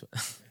 Let's get into it.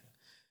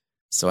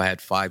 So I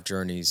had 5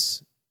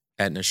 journeys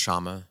at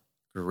Neshama,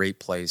 great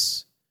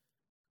place.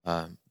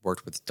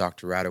 Worked with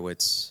Dr.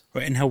 Radowitz.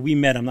 Right, and how we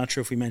met, I'm not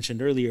sure if we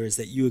mentioned earlier, is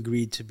that you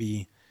agreed to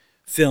be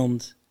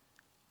filmed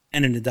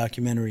and in a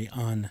documentary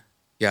on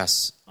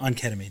Yes,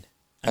 ketamine.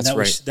 And That's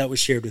right. That was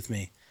shared with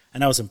me.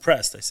 And I was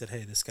impressed. I said,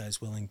 hey, this guy's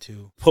willing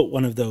to put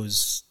one of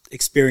those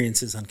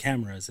experiences on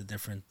camera is a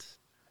different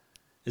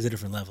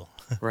level.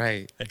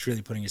 right. That's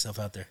really putting yourself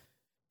out there.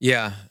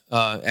 Yeah,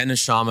 at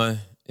Neshama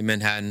in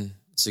Manhattan.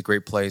 It's a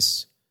great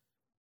place.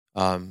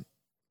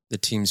 The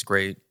team's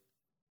great.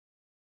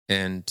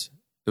 And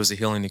it was a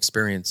healing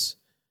experience.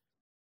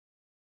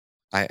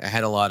 I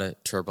had a lot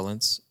of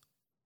turbulence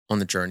on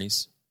the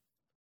journeys.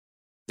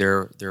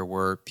 There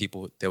were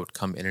people that would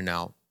come in and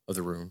out of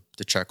the room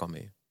to check on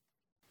me.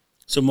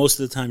 So most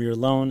of the time you're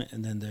alone,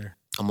 and then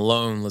I'm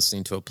alone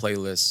listening to a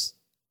playlist.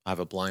 I have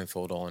a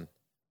blindfold on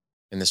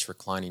in this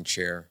reclining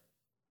chair.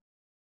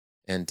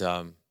 And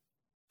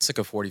it's like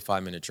a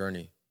 45-minute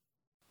journey.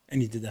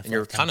 and you did that. And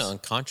you're 5 kind of times.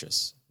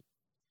 unconscious.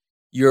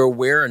 You're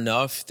aware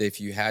enough that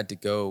if you had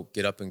to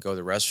get up and go to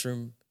the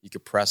restroom, you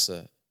could press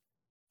a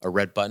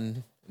red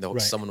button and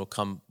Right. someone will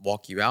come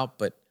walk you out.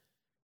 But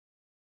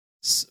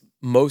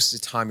most of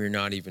the time, you're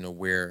not even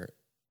aware.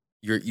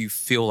 You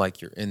feel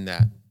like you're in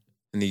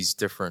these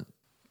different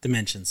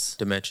dimensions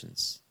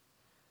dimensions.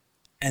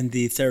 and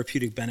the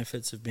therapeutic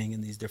benefits of being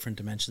in these different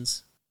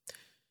dimensions.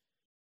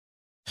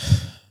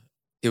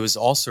 It was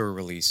also a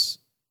release.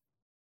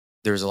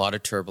 There was a lot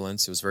of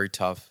turbulence. It was very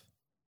tough,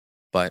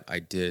 but I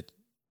did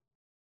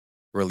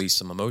release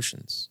some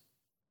emotions.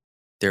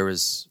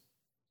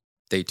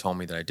 They told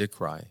me that I did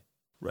cry.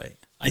 Right.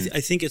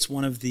 I think it's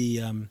one of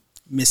the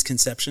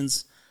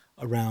misconceptions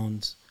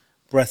around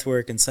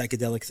breathwork and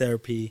psychedelic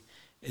therapy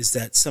is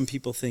that some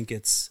people think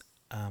it's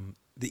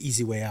the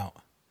easy way out.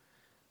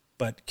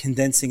 But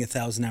condensing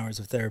 1,000 hours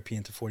of therapy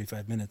into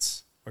 45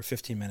 minutes or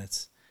 15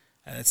 minutes,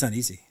 it's not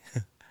easy.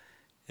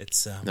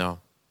 No.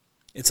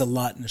 It's a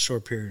lot in a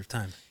short period of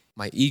time.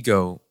 My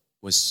ego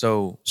was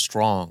so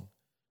strong,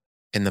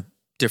 and the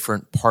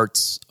different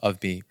parts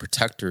of me,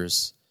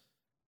 protectors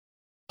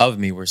of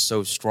me, were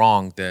so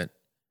strong that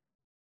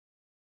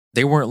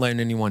they weren't letting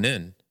anyone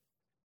in.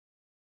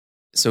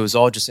 So it was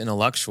all just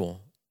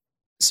intellectual.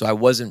 So I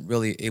wasn't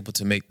really able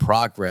to make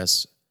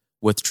progress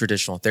with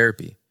traditional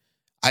therapy.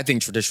 I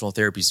think traditional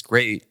therapy is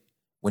great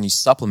when you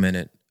supplement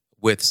it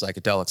with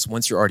psychedelics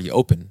once you're already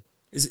open.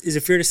 Is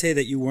it fair to say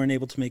that you weren't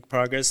able to make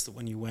progress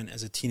when you went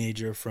as a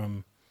teenager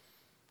from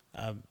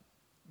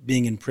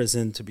being in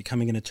prison to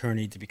becoming an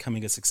attorney to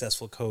becoming a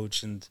successful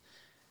coach? And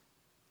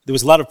there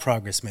was a lot of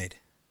progress made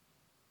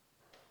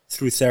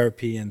through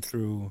therapy and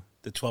through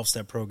the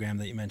 12-step program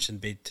that you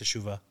mentioned, Beit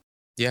Teshuvah.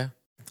 Yeah,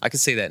 I can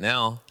say that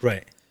now.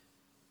 Right.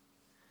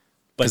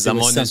 Because I'm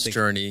on this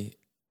journey.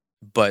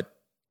 But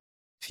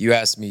if you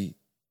asked me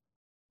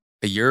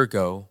a year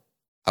ago,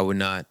 I would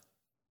not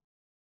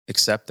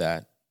accept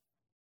that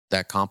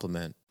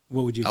compliment.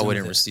 What would you have I done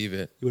wouldn't with it? receive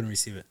it. You wouldn't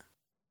receive it?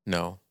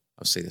 No.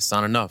 I would say that's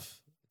not enough.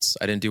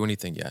 I didn't do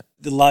anything yet.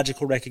 The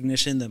logical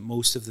recognition that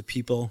most of the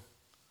people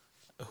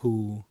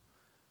who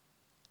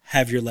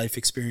have your life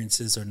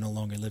experiences are no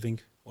longer living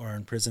or are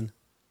in prison,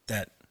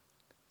 that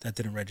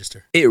didn't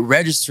register. It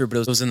registered, but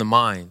it was in the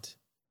mind.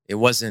 It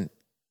wasn't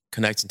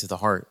connecting to the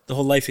heart. The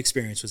whole life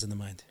experience was in the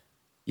mind.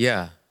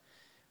 Yeah.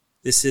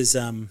 This is,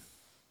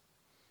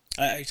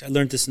 I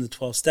learned this in the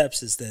 12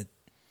 steps, is that,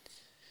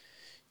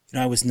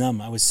 I was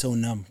numb. I was so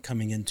numb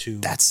coming into...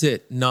 That's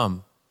it,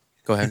 numb.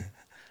 Go ahead.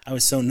 I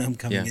was so numb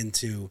coming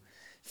into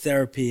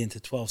therapy,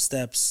 into 12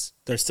 steps.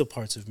 There's still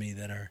parts of me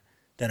that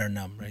are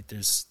numb, right? There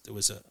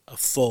was a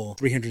full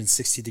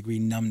 360-degree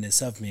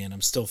numbness of me, and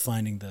I'm still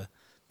finding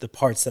the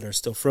parts that are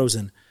still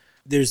frozen.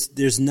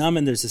 There's numb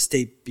and there's a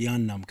state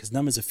beyond numb, because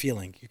numb is a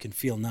feeling. You can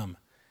feel numb.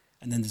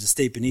 And then there's a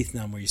state beneath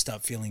numb where you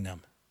stop feeling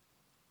numb.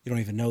 You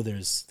don't even know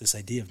there's this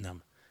idea of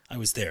numb. I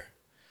was there.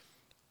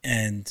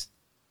 And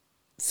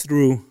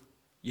through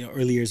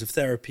early years of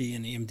therapy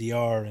and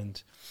EMDR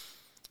and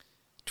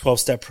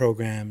 12-step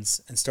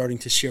programs and starting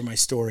to share my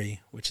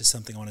story, which is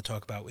something I want to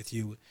talk about with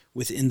you,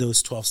 within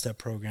those 12-step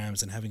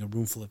programs and having a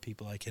room full of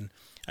people I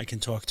can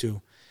talk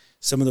to,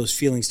 some of those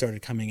feelings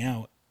started coming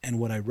out. And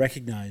what I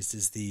recognized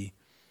is the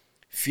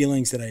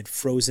feelings that I had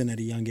frozen at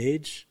a young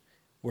age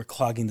were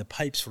clogging the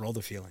pipes for all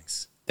the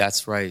feelings.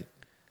 That's right.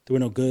 There were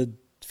no good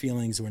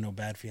feelings, there were no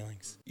bad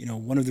feelings.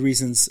 One of the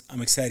reasons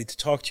I'm excited to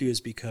talk to you is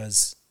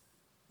because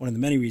one of the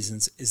many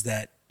reasons is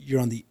that you're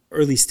on the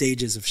early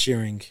stages of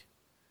sharing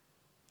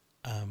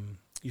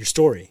your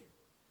story.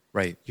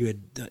 Right. You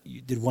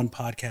did one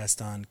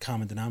podcast on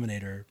Common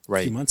Denominator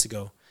a few months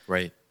ago.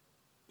 Right.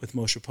 With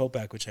Moshe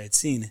Popak, which I had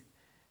seen.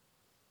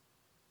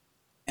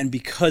 And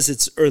because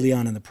it's early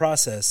on in the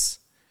process,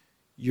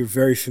 you're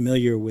very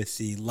familiar with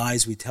the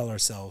lies we tell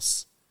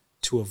ourselves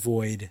to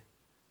avoid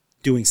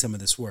doing some of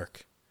this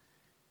work.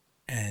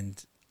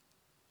 And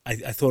I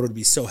thought it would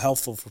be so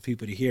helpful for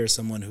people to hear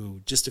someone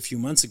who just a few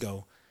months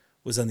ago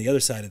was on the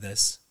other side of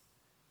this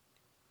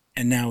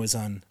and now is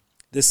on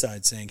this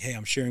side saying, hey,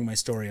 I'm sharing my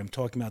story. I'm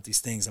talking about these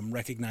things. I'm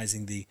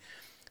recognizing the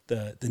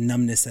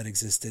numbness that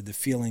existed, the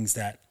feelings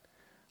that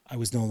I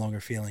was no longer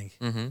feeling.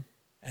 Mm-hmm.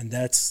 And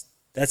that's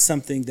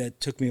something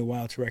that took me a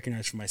while to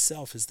recognize for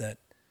myself, is that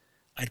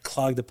I'd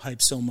clogged the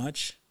pipe so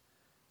much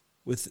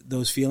with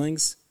those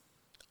feelings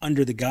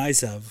under the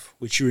guise of,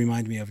 which you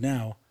remind me of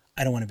now,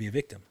 I don't want to be a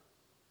victim.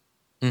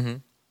 Mm-hmm.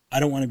 I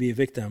don't want to be a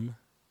victim,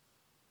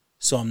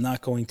 so I'm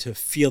not going to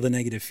feel the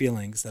negative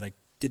feelings that I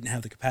didn't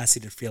have the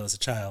capacity to feel as a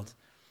child.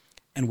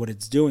 And what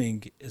it's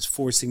doing is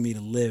forcing me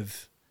to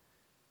live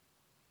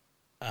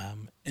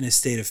in a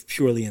state of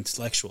purely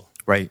intellectual.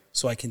 Right.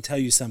 So I can tell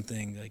you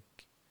something like,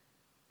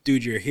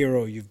 dude, you're a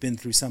hero. You've been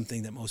through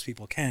something that most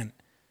people can't.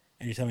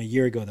 And you're telling me a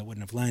year ago that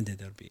wouldn't have landed.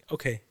 That would be,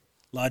 okay,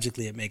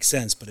 logically it makes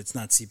sense, but it's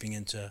not seeping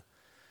into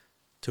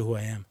who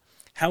I am.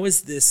 How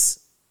is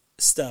this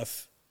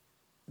stuff,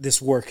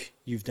 this work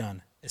you've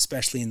done,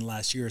 especially in the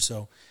last year or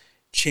so,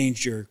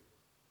 changed your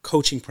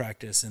coaching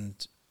practice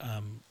and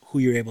who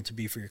you're able to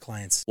be for your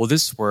clients? Well,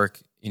 this work,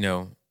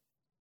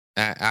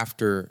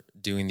 after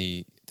doing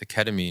the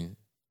ketamine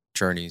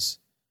journeys,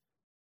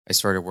 I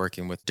started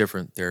working with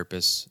different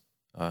therapists,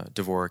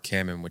 Devorah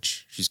Kamen,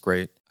 which she's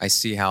great. I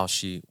see how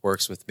she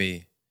works with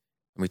me,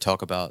 and we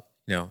talk about,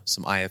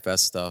 some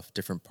IFS stuff,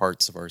 different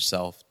parts of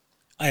ourself.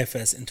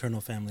 IFS,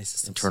 internal family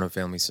systems. Internal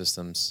family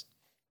systems,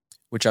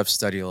 which I've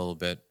studied a little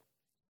bit.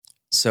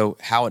 So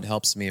how it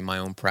helps me in my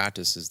own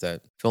practice is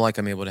that I feel like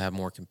I'm able to have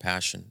more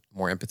compassion,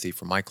 more empathy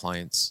for my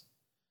clients,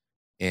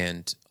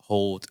 and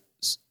hold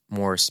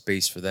more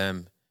space for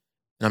them.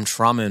 And I'm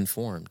trauma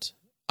informed.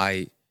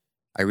 I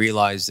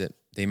realize that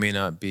they may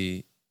not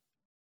be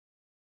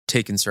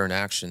taking certain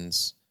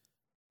actions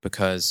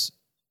because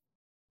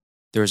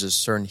there's a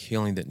certain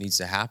healing that needs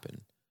to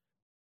happen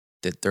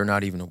that they're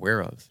not even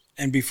aware of.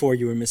 And before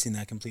you were missing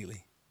that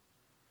completely.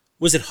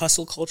 Was it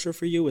hustle culture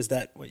for you? Was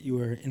that what you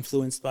were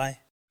influenced by?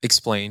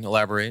 Explain,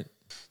 elaborate.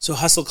 So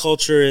hustle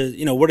culture is,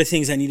 what are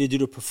things I need to do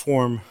to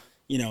perform,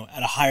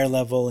 at a higher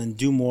level and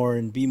do more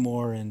and be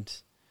more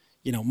and,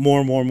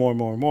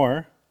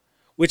 more,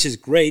 which is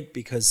great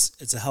because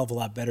it's a hell of a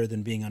lot better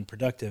than being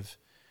unproductive.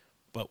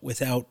 But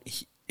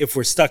if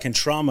we're stuck in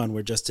trauma and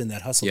we're just in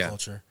that hustle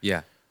culture,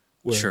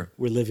 we're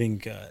living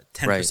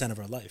 10% of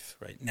our life,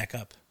 right? Neck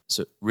up.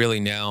 So really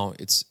now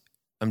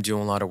I'm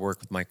doing a lot of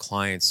work with my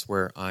clients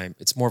where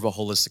it's more of a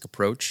holistic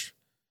approach.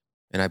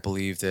 And I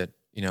believe that,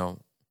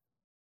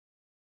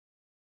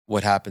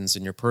 what happens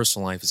in your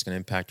personal life is going to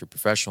impact your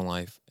professional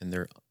life, and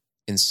they're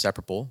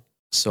inseparable.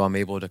 So I'm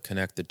able to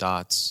connect the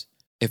dots.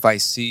 If I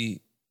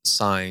see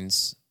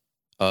signs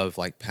of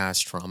like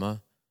past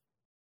trauma,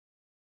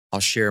 I'll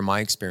share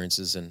my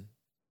experiences and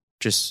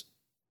just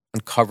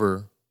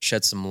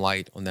shed some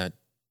light on that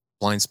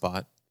blind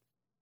spot.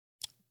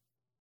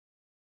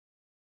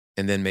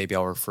 And then maybe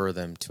I'll refer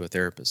them to a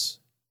therapist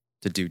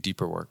to do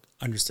deeper work.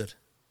 Understood.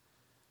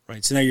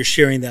 Right. So now you're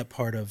sharing that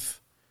part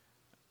of,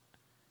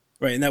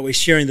 right. And that way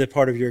sharing the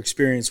part of your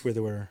experience where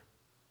there were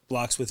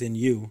blocks within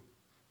you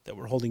that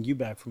were holding you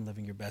back from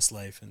living your best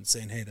life, and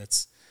saying, hey,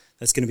 that's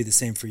going to be the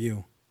same for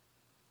you.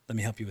 Let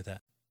me help you with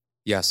that.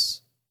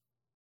 Yes.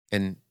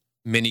 And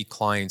many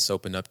clients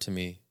opened up to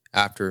me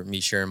after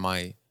me sharing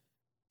my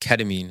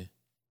ketamine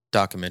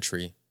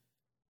documentary.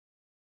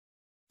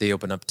 They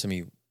opened up to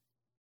me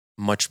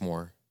much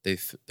more. They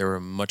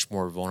were much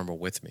more vulnerable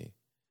with me,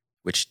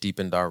 which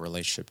deepened our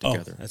relationship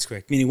together. Oh, that's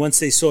great. Meaning once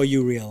they saw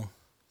you real,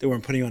 they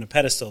weren't putting you on a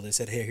pedestal. They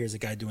said, hey, here's a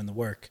guy doing the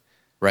work.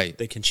 Right.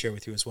 They can share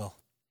with you as well.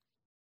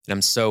 And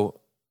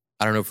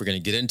I don't know if we're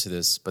going to get into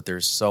this, but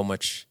there's so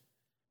much.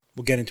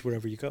 We'll get into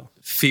wherever you go.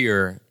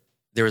 Fear.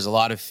 There was a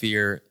lot of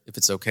fear, if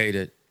it's okay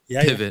to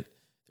pivot. Yeah.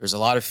 There's a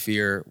lot of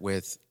fear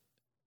with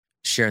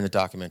sharing the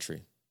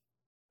documentary.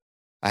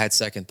 I had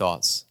second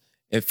thoughts.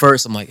 At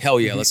first, I'm like, hell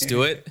yeah, let's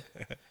do it.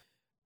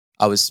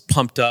 I was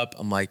pumped up.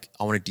 I'm like,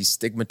 I want to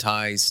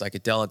destigmatize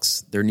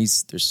psychedelics.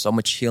 There's so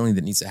much healing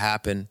that needs to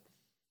happen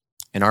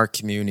in our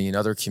community and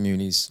other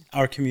communities.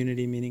 Our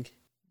community meaning?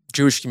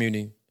 Jewish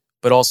community,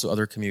 but also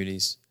other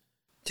communities.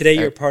 Today,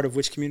 you're part of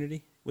which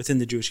community within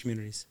the Jewish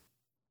communities?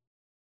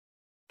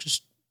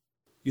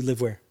 You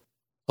live where?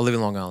 I live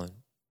in Long Island.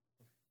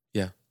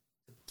 Yeah.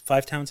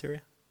 5 Towns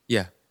area?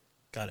 Yeah.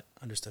 Got it.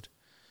 Understood.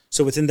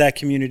 So within that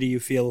community, you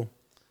feel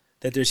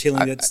that there's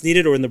healing that's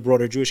needed, or in the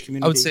broader Jewish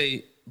community? I would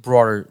say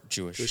broader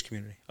Jewish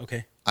community.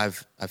 Okay.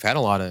 I've had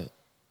a lot of.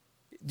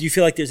 Do you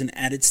feel like there's an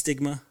added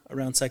stigma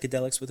around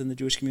psychedelics within the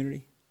Jewish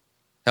community?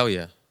 Hell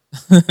yeah.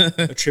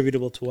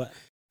 Attributable to what?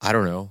 I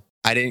don't know.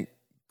 I didn't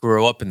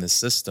grow up in the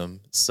system,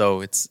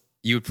 so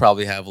you would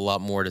probably have a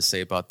lot more to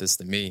say about this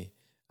than me.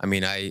 I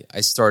mean, I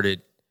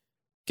started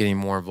getting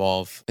more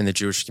involved in the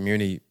Jewish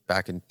community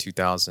back in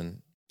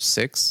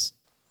 2006.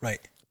 Right.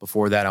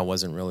 Before that, I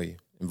wasn't really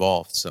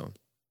involved, so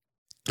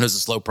it was a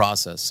slow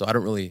process. So I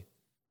don't really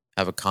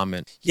have a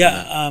comment.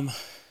 Yeah,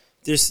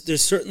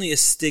 there's certainly a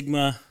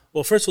stigma.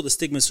 Well, first of all, the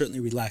stigma is certainly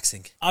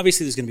relaxing.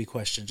 Obviously, there's going to be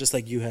questions, just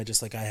like you had,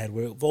 just like I had.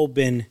 We've all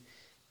been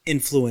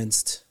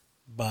influenced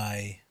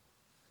by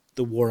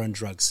the war on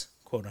drugs,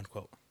 quote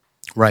unquote.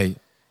 Right.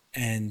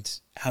 And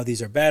how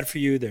these are bad for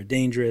you, they're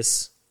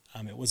dangerous.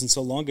 It wasn't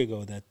so long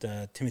ago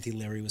that Timothy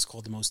Leary was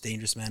called the most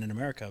dangerous man in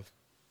America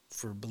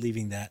for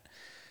believing that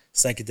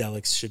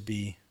psychedelics should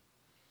be,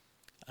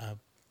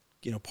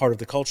 part of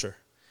the culture.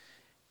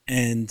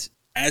 And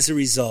as a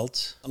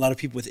result, a lot of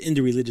people within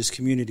the religious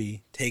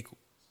community take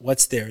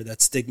what's there,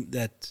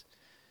 that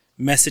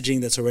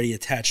messaging that's already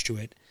attached to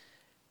it,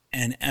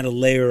 and add a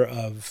layer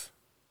of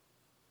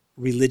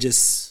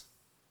religious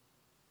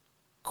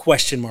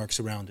question marks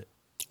around it.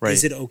 Right.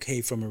 Is it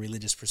okay from a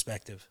religious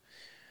perspective?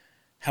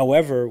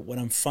 However, what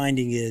I'm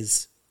finding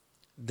is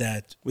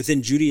that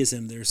within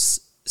Judaism,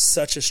 there's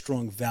such a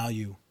strong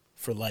value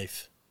for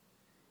life.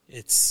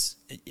 It's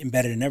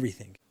embedded in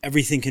everything.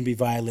 Everything can be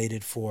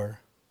violated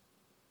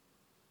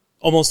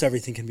almost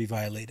everything can be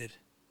violated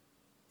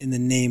in the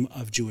name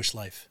of Jewish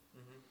life.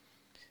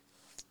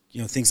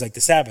 Mm-hmm. Things like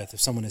the Sabbath. If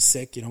someone is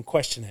sick, you don't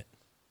question it.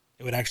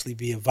 It would actually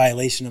be a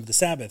violation of the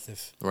Sabbath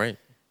if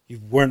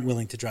you weren't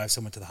willing to drive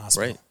someone to the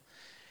hospital. Right.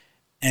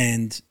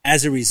 And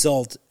as a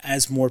result,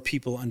 as more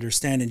people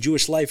understand, and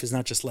Jewish life is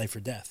not just life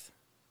or death.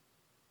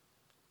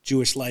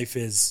 Jewish life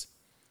is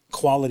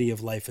quality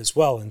of life as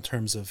well, in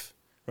terms of,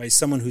 right,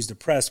 someone who's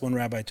depressed. One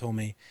rabbi told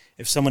me,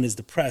 if someone is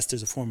depressed,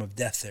 there's a form of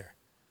death there.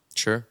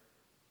 Sure.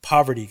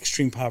 Poverty,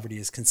 extreme poverty,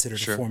 is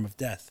considered a form of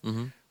death.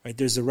 Mm-hmm. Right?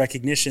 There's a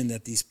recognition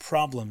that these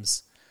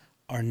problems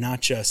are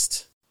not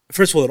just,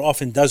 first of all, it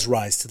often does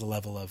rise to the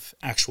level of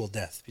actual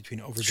death between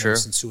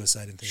overdose and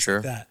suicide and things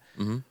like that.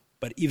 Mm-hmm.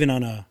 But even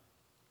on a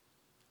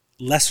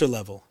lesser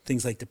level,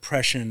 things like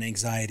depression and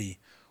anxiety,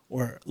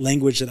 or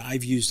language that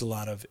I've used a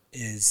lot of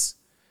is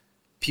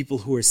people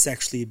who are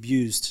sexually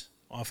abused,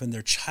 often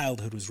their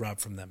childhood was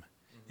robbed from them.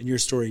 In your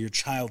story, your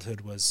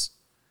childhood was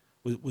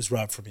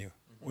robbed from you,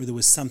 or there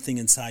was something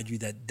inside you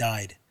that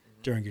died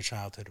during your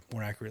childhood,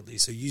 more accurately.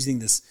 So using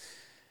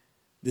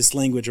this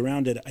language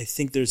around it, I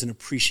think there's an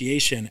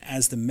appreciation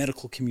as the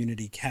medical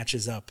community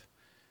catches up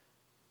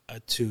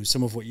to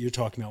some of what you're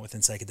talking about within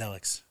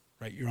psychedelics,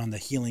 right? You're on the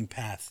healing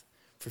path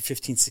for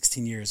 15,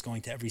 16 years,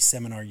 going to every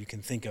seminar you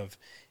can think of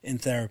in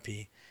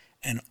therapy,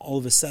 and all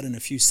of a sudden a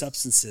few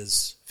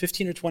substances,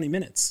 15 or 20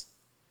 minutes,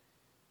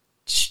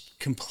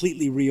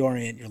 completely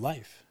reorient your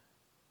life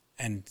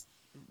and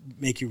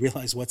make you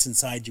realize what's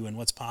inside you and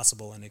what's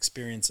possible, and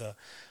experience a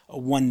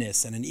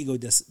oneness and an ego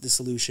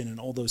dissolution and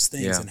all those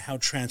things, and how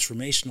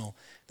transformational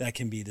that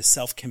can be, the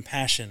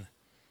self-compassion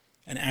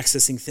and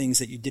accessing things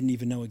that you didn't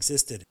even know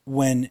existed.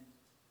 When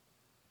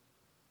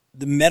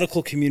the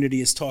medical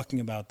community is talking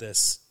about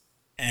this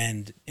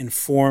and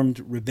informed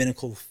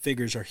rabbinical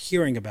figures are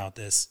hearing about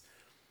this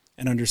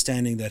and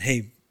understanding that,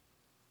 hey,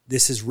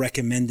 this is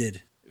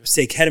recommended.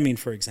 Say ketamine,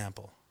 for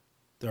example.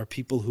 There are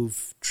people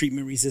who've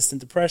treatment-resistant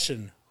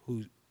depression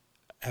who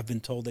have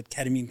been told that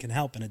ketamine can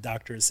help, and a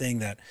doctor is saying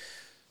that.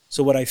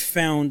 So what I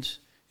found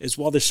is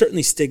while there's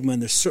certainly stigma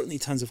and there's certainly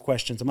tons of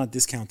questions, I'm not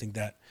discounting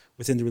that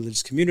within the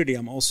religious community,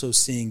 I'm also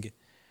seeing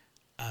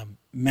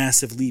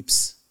massive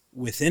leaps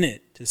within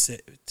it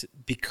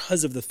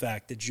because of the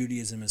fact that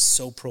Judaism is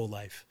so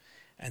pro-life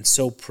and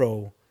so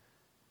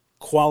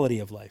pro-quality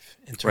of life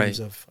in terms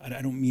of, I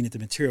don't mean it the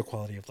material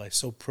quality of life,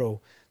 so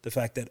pro the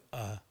fact that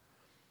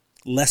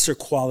lesser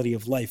quality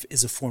of life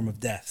is a form of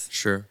death.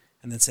 Sure.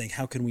 And then saying,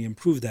 how can we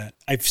improve that?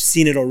 I've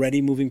seen it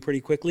already moving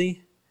pretty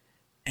quickly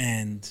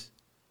and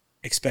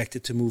expect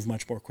it to move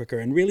much more quicker.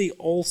 And really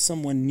all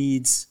someone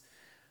needs,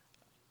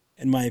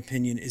 in my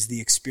opinion, is the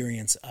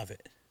experience of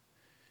it.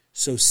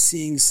 So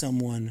seeing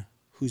someone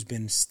who's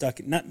been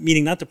stuck, not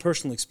the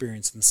personal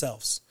experience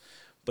themselves,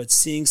 but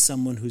seeing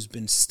someone who's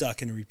been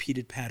stuck in a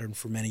repeated pattern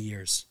for many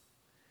years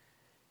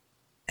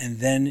and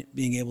then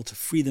being able to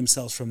free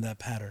themselves from that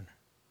pattern,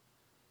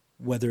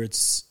 whether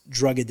it's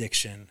drug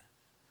addiction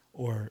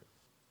or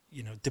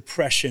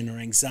depression or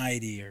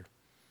anxiety or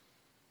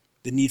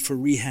the need for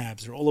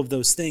rehabs or all of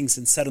those things,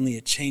 and suddenly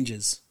it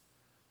changes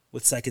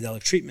with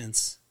psychedelic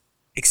treatments.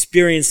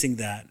 Experiencing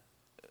that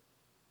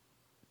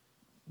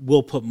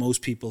will put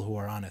most people who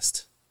are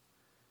honest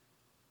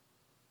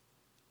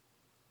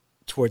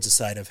towards the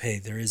side of, hey,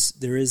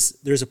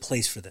 there's a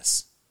place for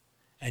this.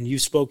 And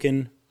you've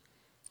spoken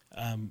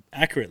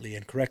accurately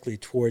and correctly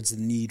towards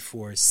the need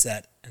for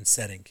set and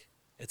setting.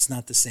 It's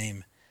not the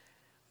same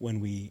when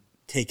we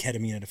take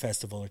ketamine at a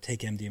festival or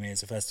take MDMA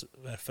as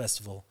a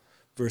festival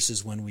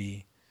versus when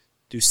we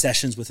do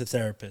sessions with a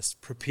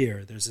therapist,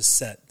 prepare. There's a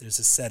set, there's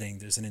a setting,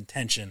 there's an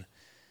intention,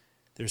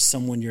 there's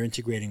someone you're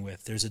integrating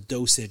with, there's a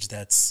dosage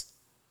that's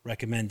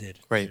recommended.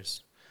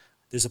 Right.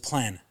 There's a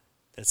plan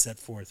that's set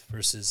forth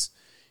versus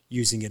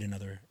using it in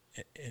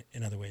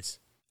other ways.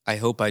 I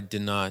hope I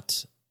did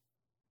not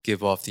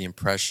give off the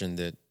impression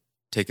that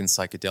taking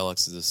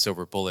psychedelics is a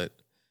silver bullet.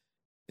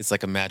 It's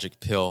like a magic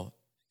pill.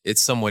 It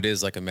somewhat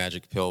is like a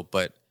magic pill,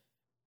 but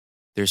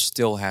there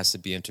still has to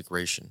be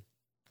integration.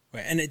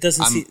 Right, and it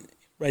doesn't seem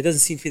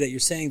to be that you're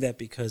saying that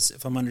because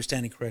if I'm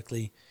understanding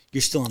correctly,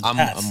 you're still on the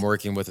path. I'm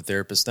working with a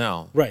therapist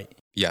now. Right.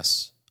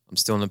 Yes, I'm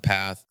still on the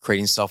path,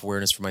 creating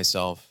self-awareness for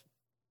myself.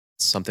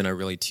 It's something I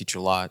really teach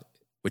a lot,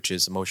 which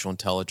is emotional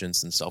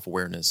intelligence and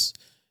self-awareness,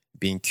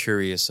 being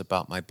curious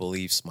about my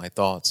beliefs, my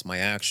thoughts, my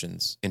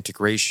actions,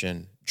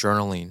 integration,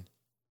 journaling,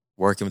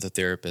 working with a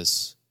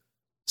therapist.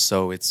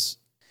 So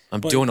I'm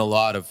doing a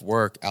lot of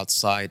work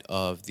outside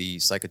of the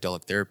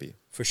psychedelic therapy.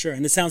 For sure.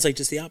 And it sounds like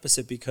just the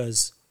opposite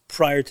because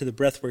prior to the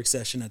breathwork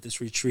session at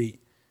this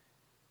retreat,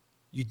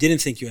 you didn't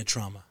think you had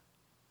trauma.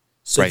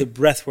 So the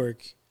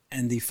breathwork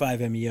and the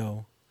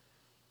 5-MeO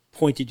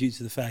pointed you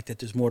to the fact that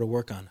there's more to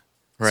work on.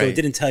 Right. So it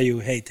didn't tell you,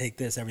 hey, take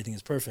this, everything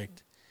is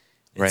perfect.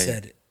 It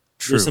said,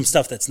 there's some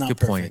stuff that's not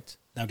perfect. Point.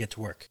 Now get to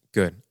work.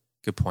 Good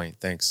point.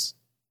 Thanks.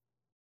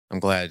 I'm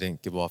glad I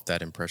didn't give off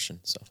that impression.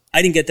 So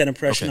I didn't get that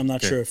impression. Okay, I'm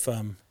not sure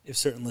if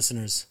certain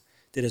listeners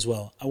did as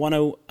well. I want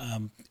to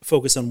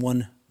focus on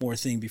one more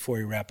thing before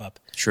we wrap up.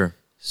 Sure.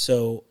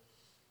 So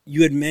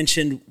you had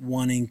mentioned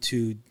wanting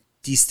to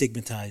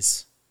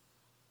destigmatize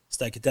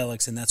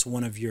psychedelics, and that's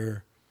one of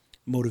your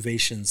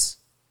motivations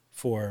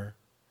for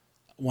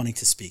wanting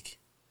to speak.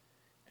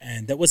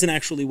 And that wasn't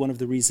actually one of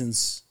the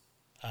reasons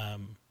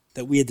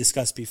that we had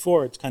discussed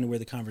before. It's kind of where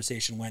the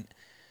conversation went,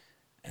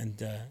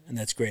 and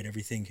that's great.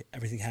 Everything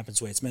happens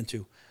the way it's meant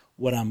to.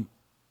 What I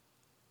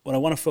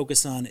want to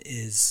focus on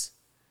is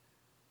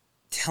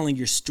telling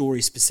your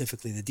story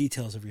specifically, the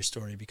details of your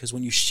story, because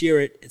when you share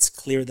it, it's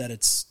clear that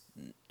it's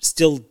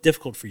still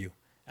difficult for you,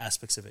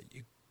 aspects of it.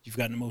 You've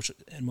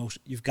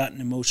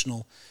gotten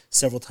emotional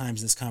several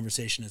times in this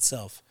conversation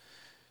itself.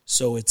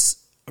 So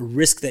it's a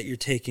risk that you're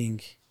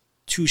taking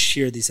to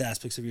share these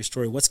aspects of your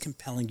story. What's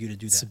compelling you to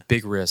do that? It's a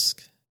big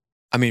risk.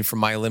 I mean, from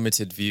my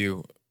limited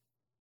view,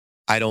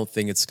 I don't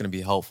think it's going to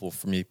be helpful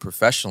for me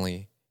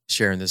professionally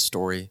sharing this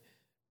story,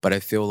 but I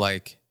feel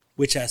like...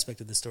 Which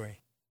aspect of the story?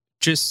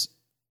 Just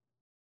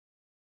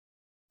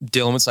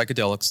dealing with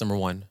psychedelics, number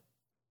one.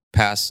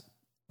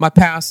 My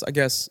past, I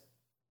guess,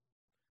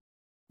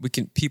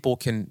 people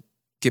can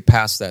get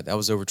past that. That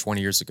was over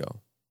 20 years ago,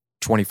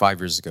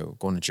 25 years ago,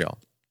 going to jail.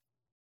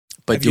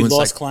 But have you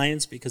lost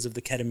clients because of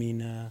the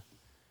ketamine?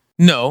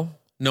 No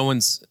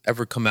one's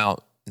ever come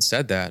out and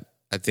said that.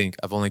 I think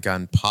I've only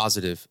gotten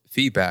positive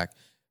feedback,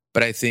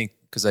 but I think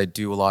because I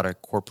do a lot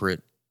of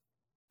corporate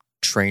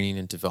training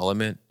and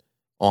development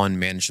on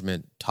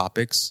management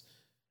topics,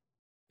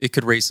 it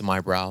could raise some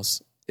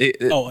eyebrows.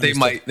 They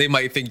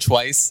might think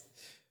twice.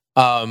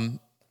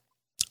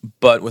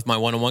 But with my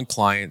one-on-one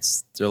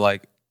clients, they're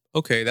like,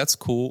 okay, that's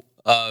cool.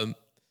 I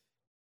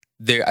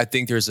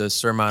think there's a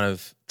certain amount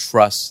of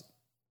trust.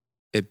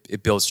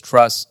 It builds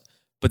trust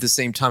but at the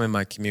same time in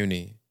my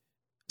community.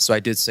 So I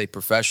did say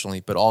professionally,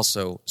 but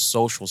also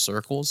social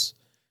circles,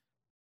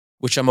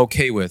 which I'm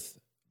okay with.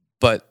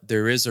 But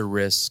there is a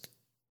risk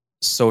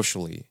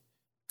socially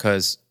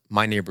because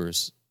my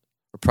neighbors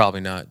are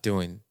probably not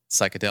doing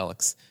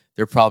psychedelics.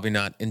 They're probably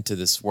not into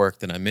this work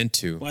that I'm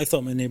into. Well, I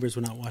thought my neighbors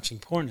were not watching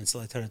porn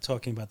until I started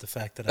talking about the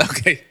fact that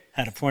I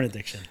had a porn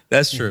addiction.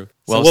 That's true.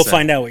 So we'll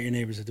find out what your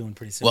neighbors are doing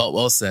pretty soon.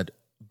 Well said.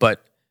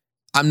 But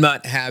I'm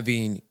not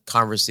having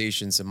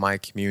conversations in my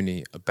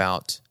community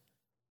about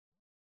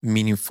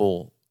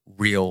meaningful,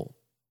 real,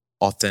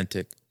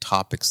 authentic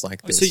topics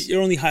like this. So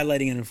you're only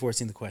highlighting and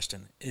enforcing the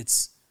question.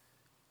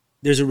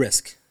 There's a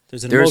risk.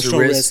 There's an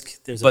emotional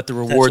risk. But the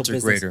rewards are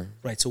greater.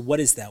 Right. So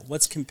what is that?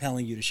 What's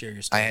compelling you to share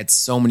your story? I had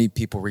so many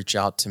people reach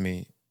out to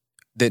me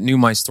that knew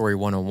my story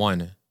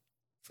one-on-one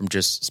from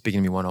just speaking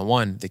to me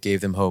one-on-one that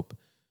gave them hope.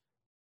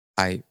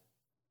 I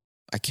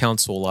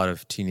counsel a lot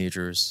of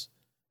teenagers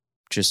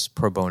just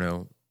pro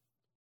bono,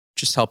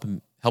 just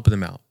helping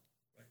them out.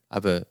 I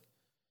have a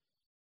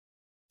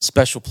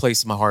special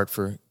place in my heart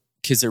for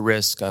kids at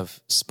risk.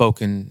 I've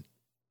spoken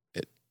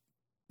at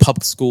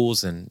public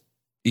schools in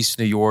East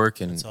New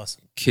York and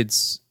awesome.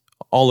 Kids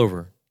all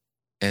over.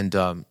 And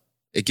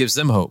it gives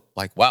them hope.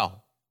 Like,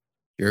 wow,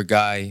 you're a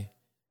guy,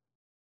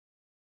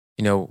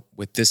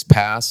 with this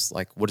past.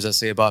 Like, what does that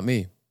say about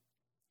me?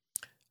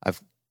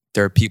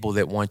 There are people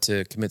that want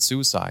to commit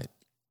suicide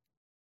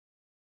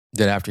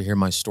that after hearing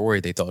my story,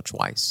 they thought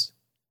twice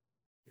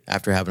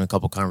after having a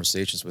couple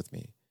conversations with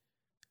me.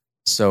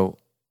 So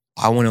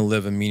I want to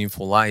live a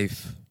meaningful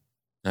life.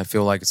 And I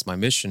feel like it's my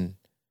mission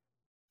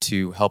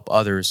to help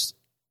others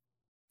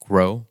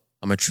grow.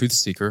 I'm a truth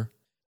seeker.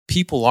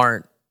 People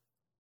aren't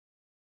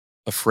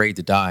afraid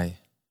to die.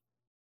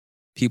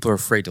 People are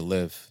afraid to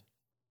live.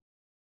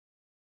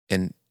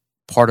 And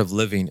part of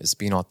living is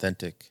being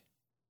authentic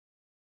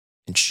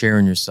and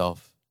sharing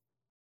yourself,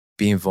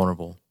 being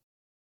vulnerable,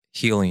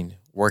 healing,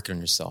 working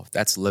on yourself.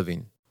 That's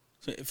living.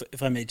 So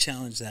if I may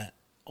challenge that,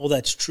 all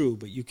that's true,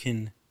 but you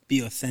can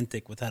be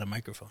authentic without a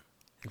microphone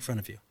in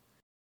front of you.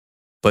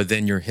 But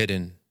then you're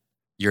hidden.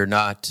 You're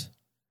not,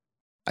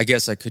 I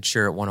guess I could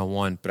share it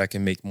one-on-one, but I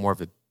can make more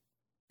of an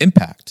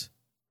impact.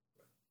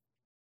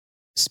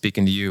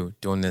 Speaking to you,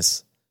 doing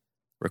this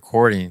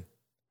recording,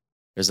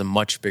 there's a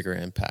much bigger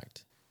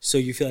impact. So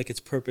you feel like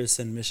it's purpose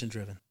and mission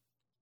driven?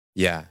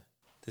 Yeah.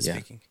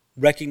 Speaking.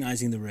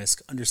 Recognizing the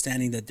risk,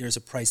 understanding that there's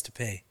a price to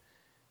pay.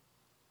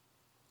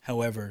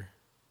 However,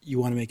 you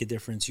want to make a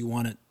difference. You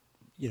want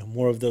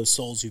more of those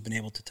souls you've been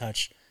able to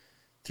touch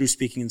through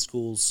speaking in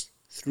schools,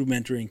 through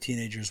mentoring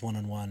teenagers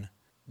one-on-one,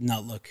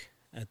 not look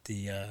at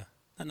the,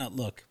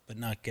 but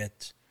not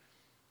get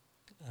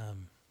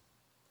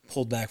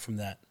pulled back from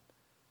that.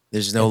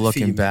 There's no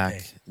looking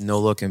back. No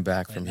looking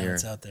back from here.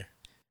 It's out there.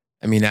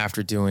 I mean,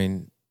 after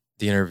doing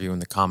the interview in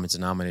the Common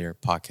Denominator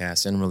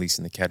podcast and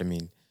releasing the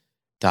ketamine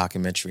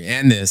documentary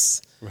and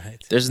this, right,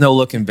 there's no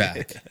looking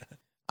back.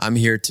 I'm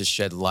here to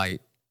shed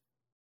light,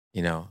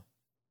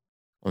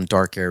 on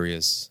dark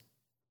areas.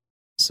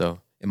 So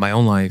in my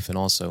own life and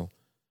also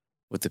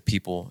with the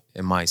people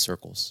in my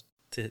circles.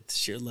 To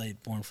share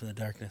light born from the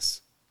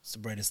darkness. It's the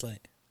brightest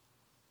light.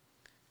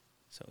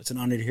 So it's an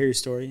honor to hear your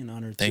story, an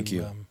honor Thank to...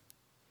 you.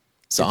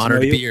 It's an honor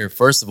to be here.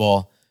 First of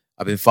all,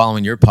 I've been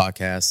following your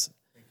podcast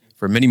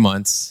for many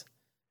months,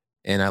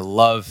 and I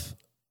love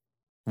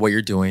what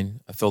you're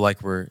doing. I feel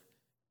like we're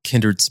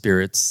kindred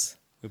spirits.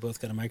 We both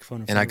got a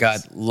microphone. And I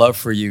got love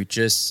for you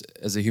just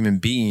as a human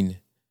being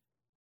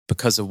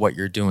because of what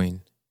you're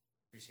doing.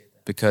 Appreciate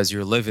that. Because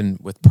you're living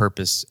with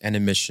purpose and a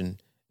mission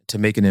to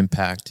make an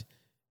impact,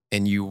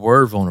 and you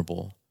were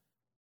vulnerable.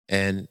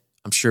 And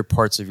I'm sure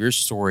parts of your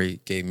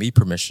story gave me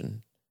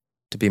permission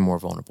to be more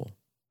vulnerable.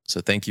 So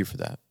thank you for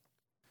that.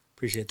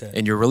 Appreciate that.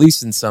 And you're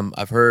releasing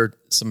I've heard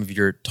some of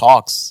your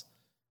talks,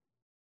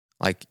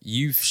 like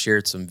you've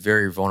shared some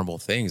very vulnerable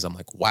things. I'm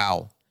like,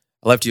 wow.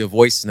 I left you a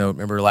voice note,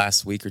 remember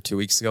last week or 2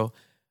 weeks ago?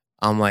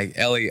 I'm like,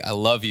 Ellie, I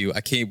love you. I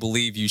can't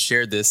believe you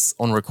shared this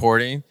on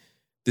recording.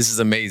 This is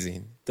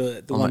amazing.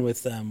 The one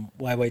with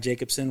Y.Y.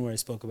 Jacobson where I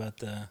spoke about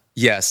the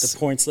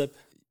porn slip?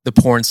 The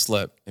porn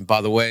slip. And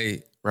by the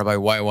way, Rabbi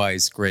Y.Y.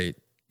 is great.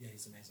 Yeah,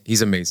 he's amazing.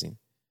 He's amazing.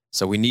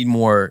 So we need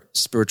more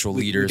spiritual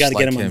leaders like him. We got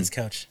to get him on this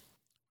couch.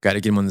 Got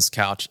to get him on this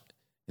couch.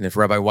 And if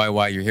Rabbi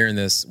Y.Y., you're hearing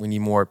this, we need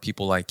more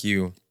people like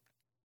you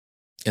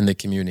in the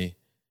community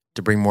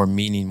to bring more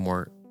meaning,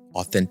 more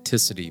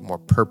authenticity, more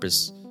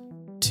purpose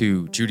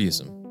to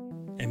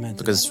Judaism. Amen.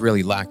 Because it's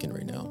really lacking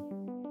right now.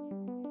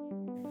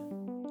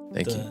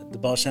 Thank you. The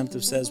Baal Shem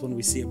Tov says when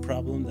we see a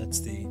problem, that's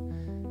the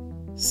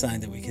sign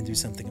that we can do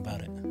something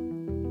about it.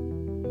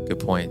 Good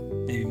point.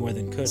 Maybe more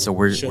than could. So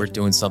we're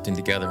doing something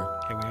together.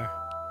 Here we are.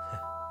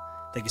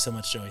 Thank you so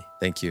much, Joey.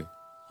 Thank you.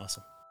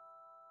 Awesome.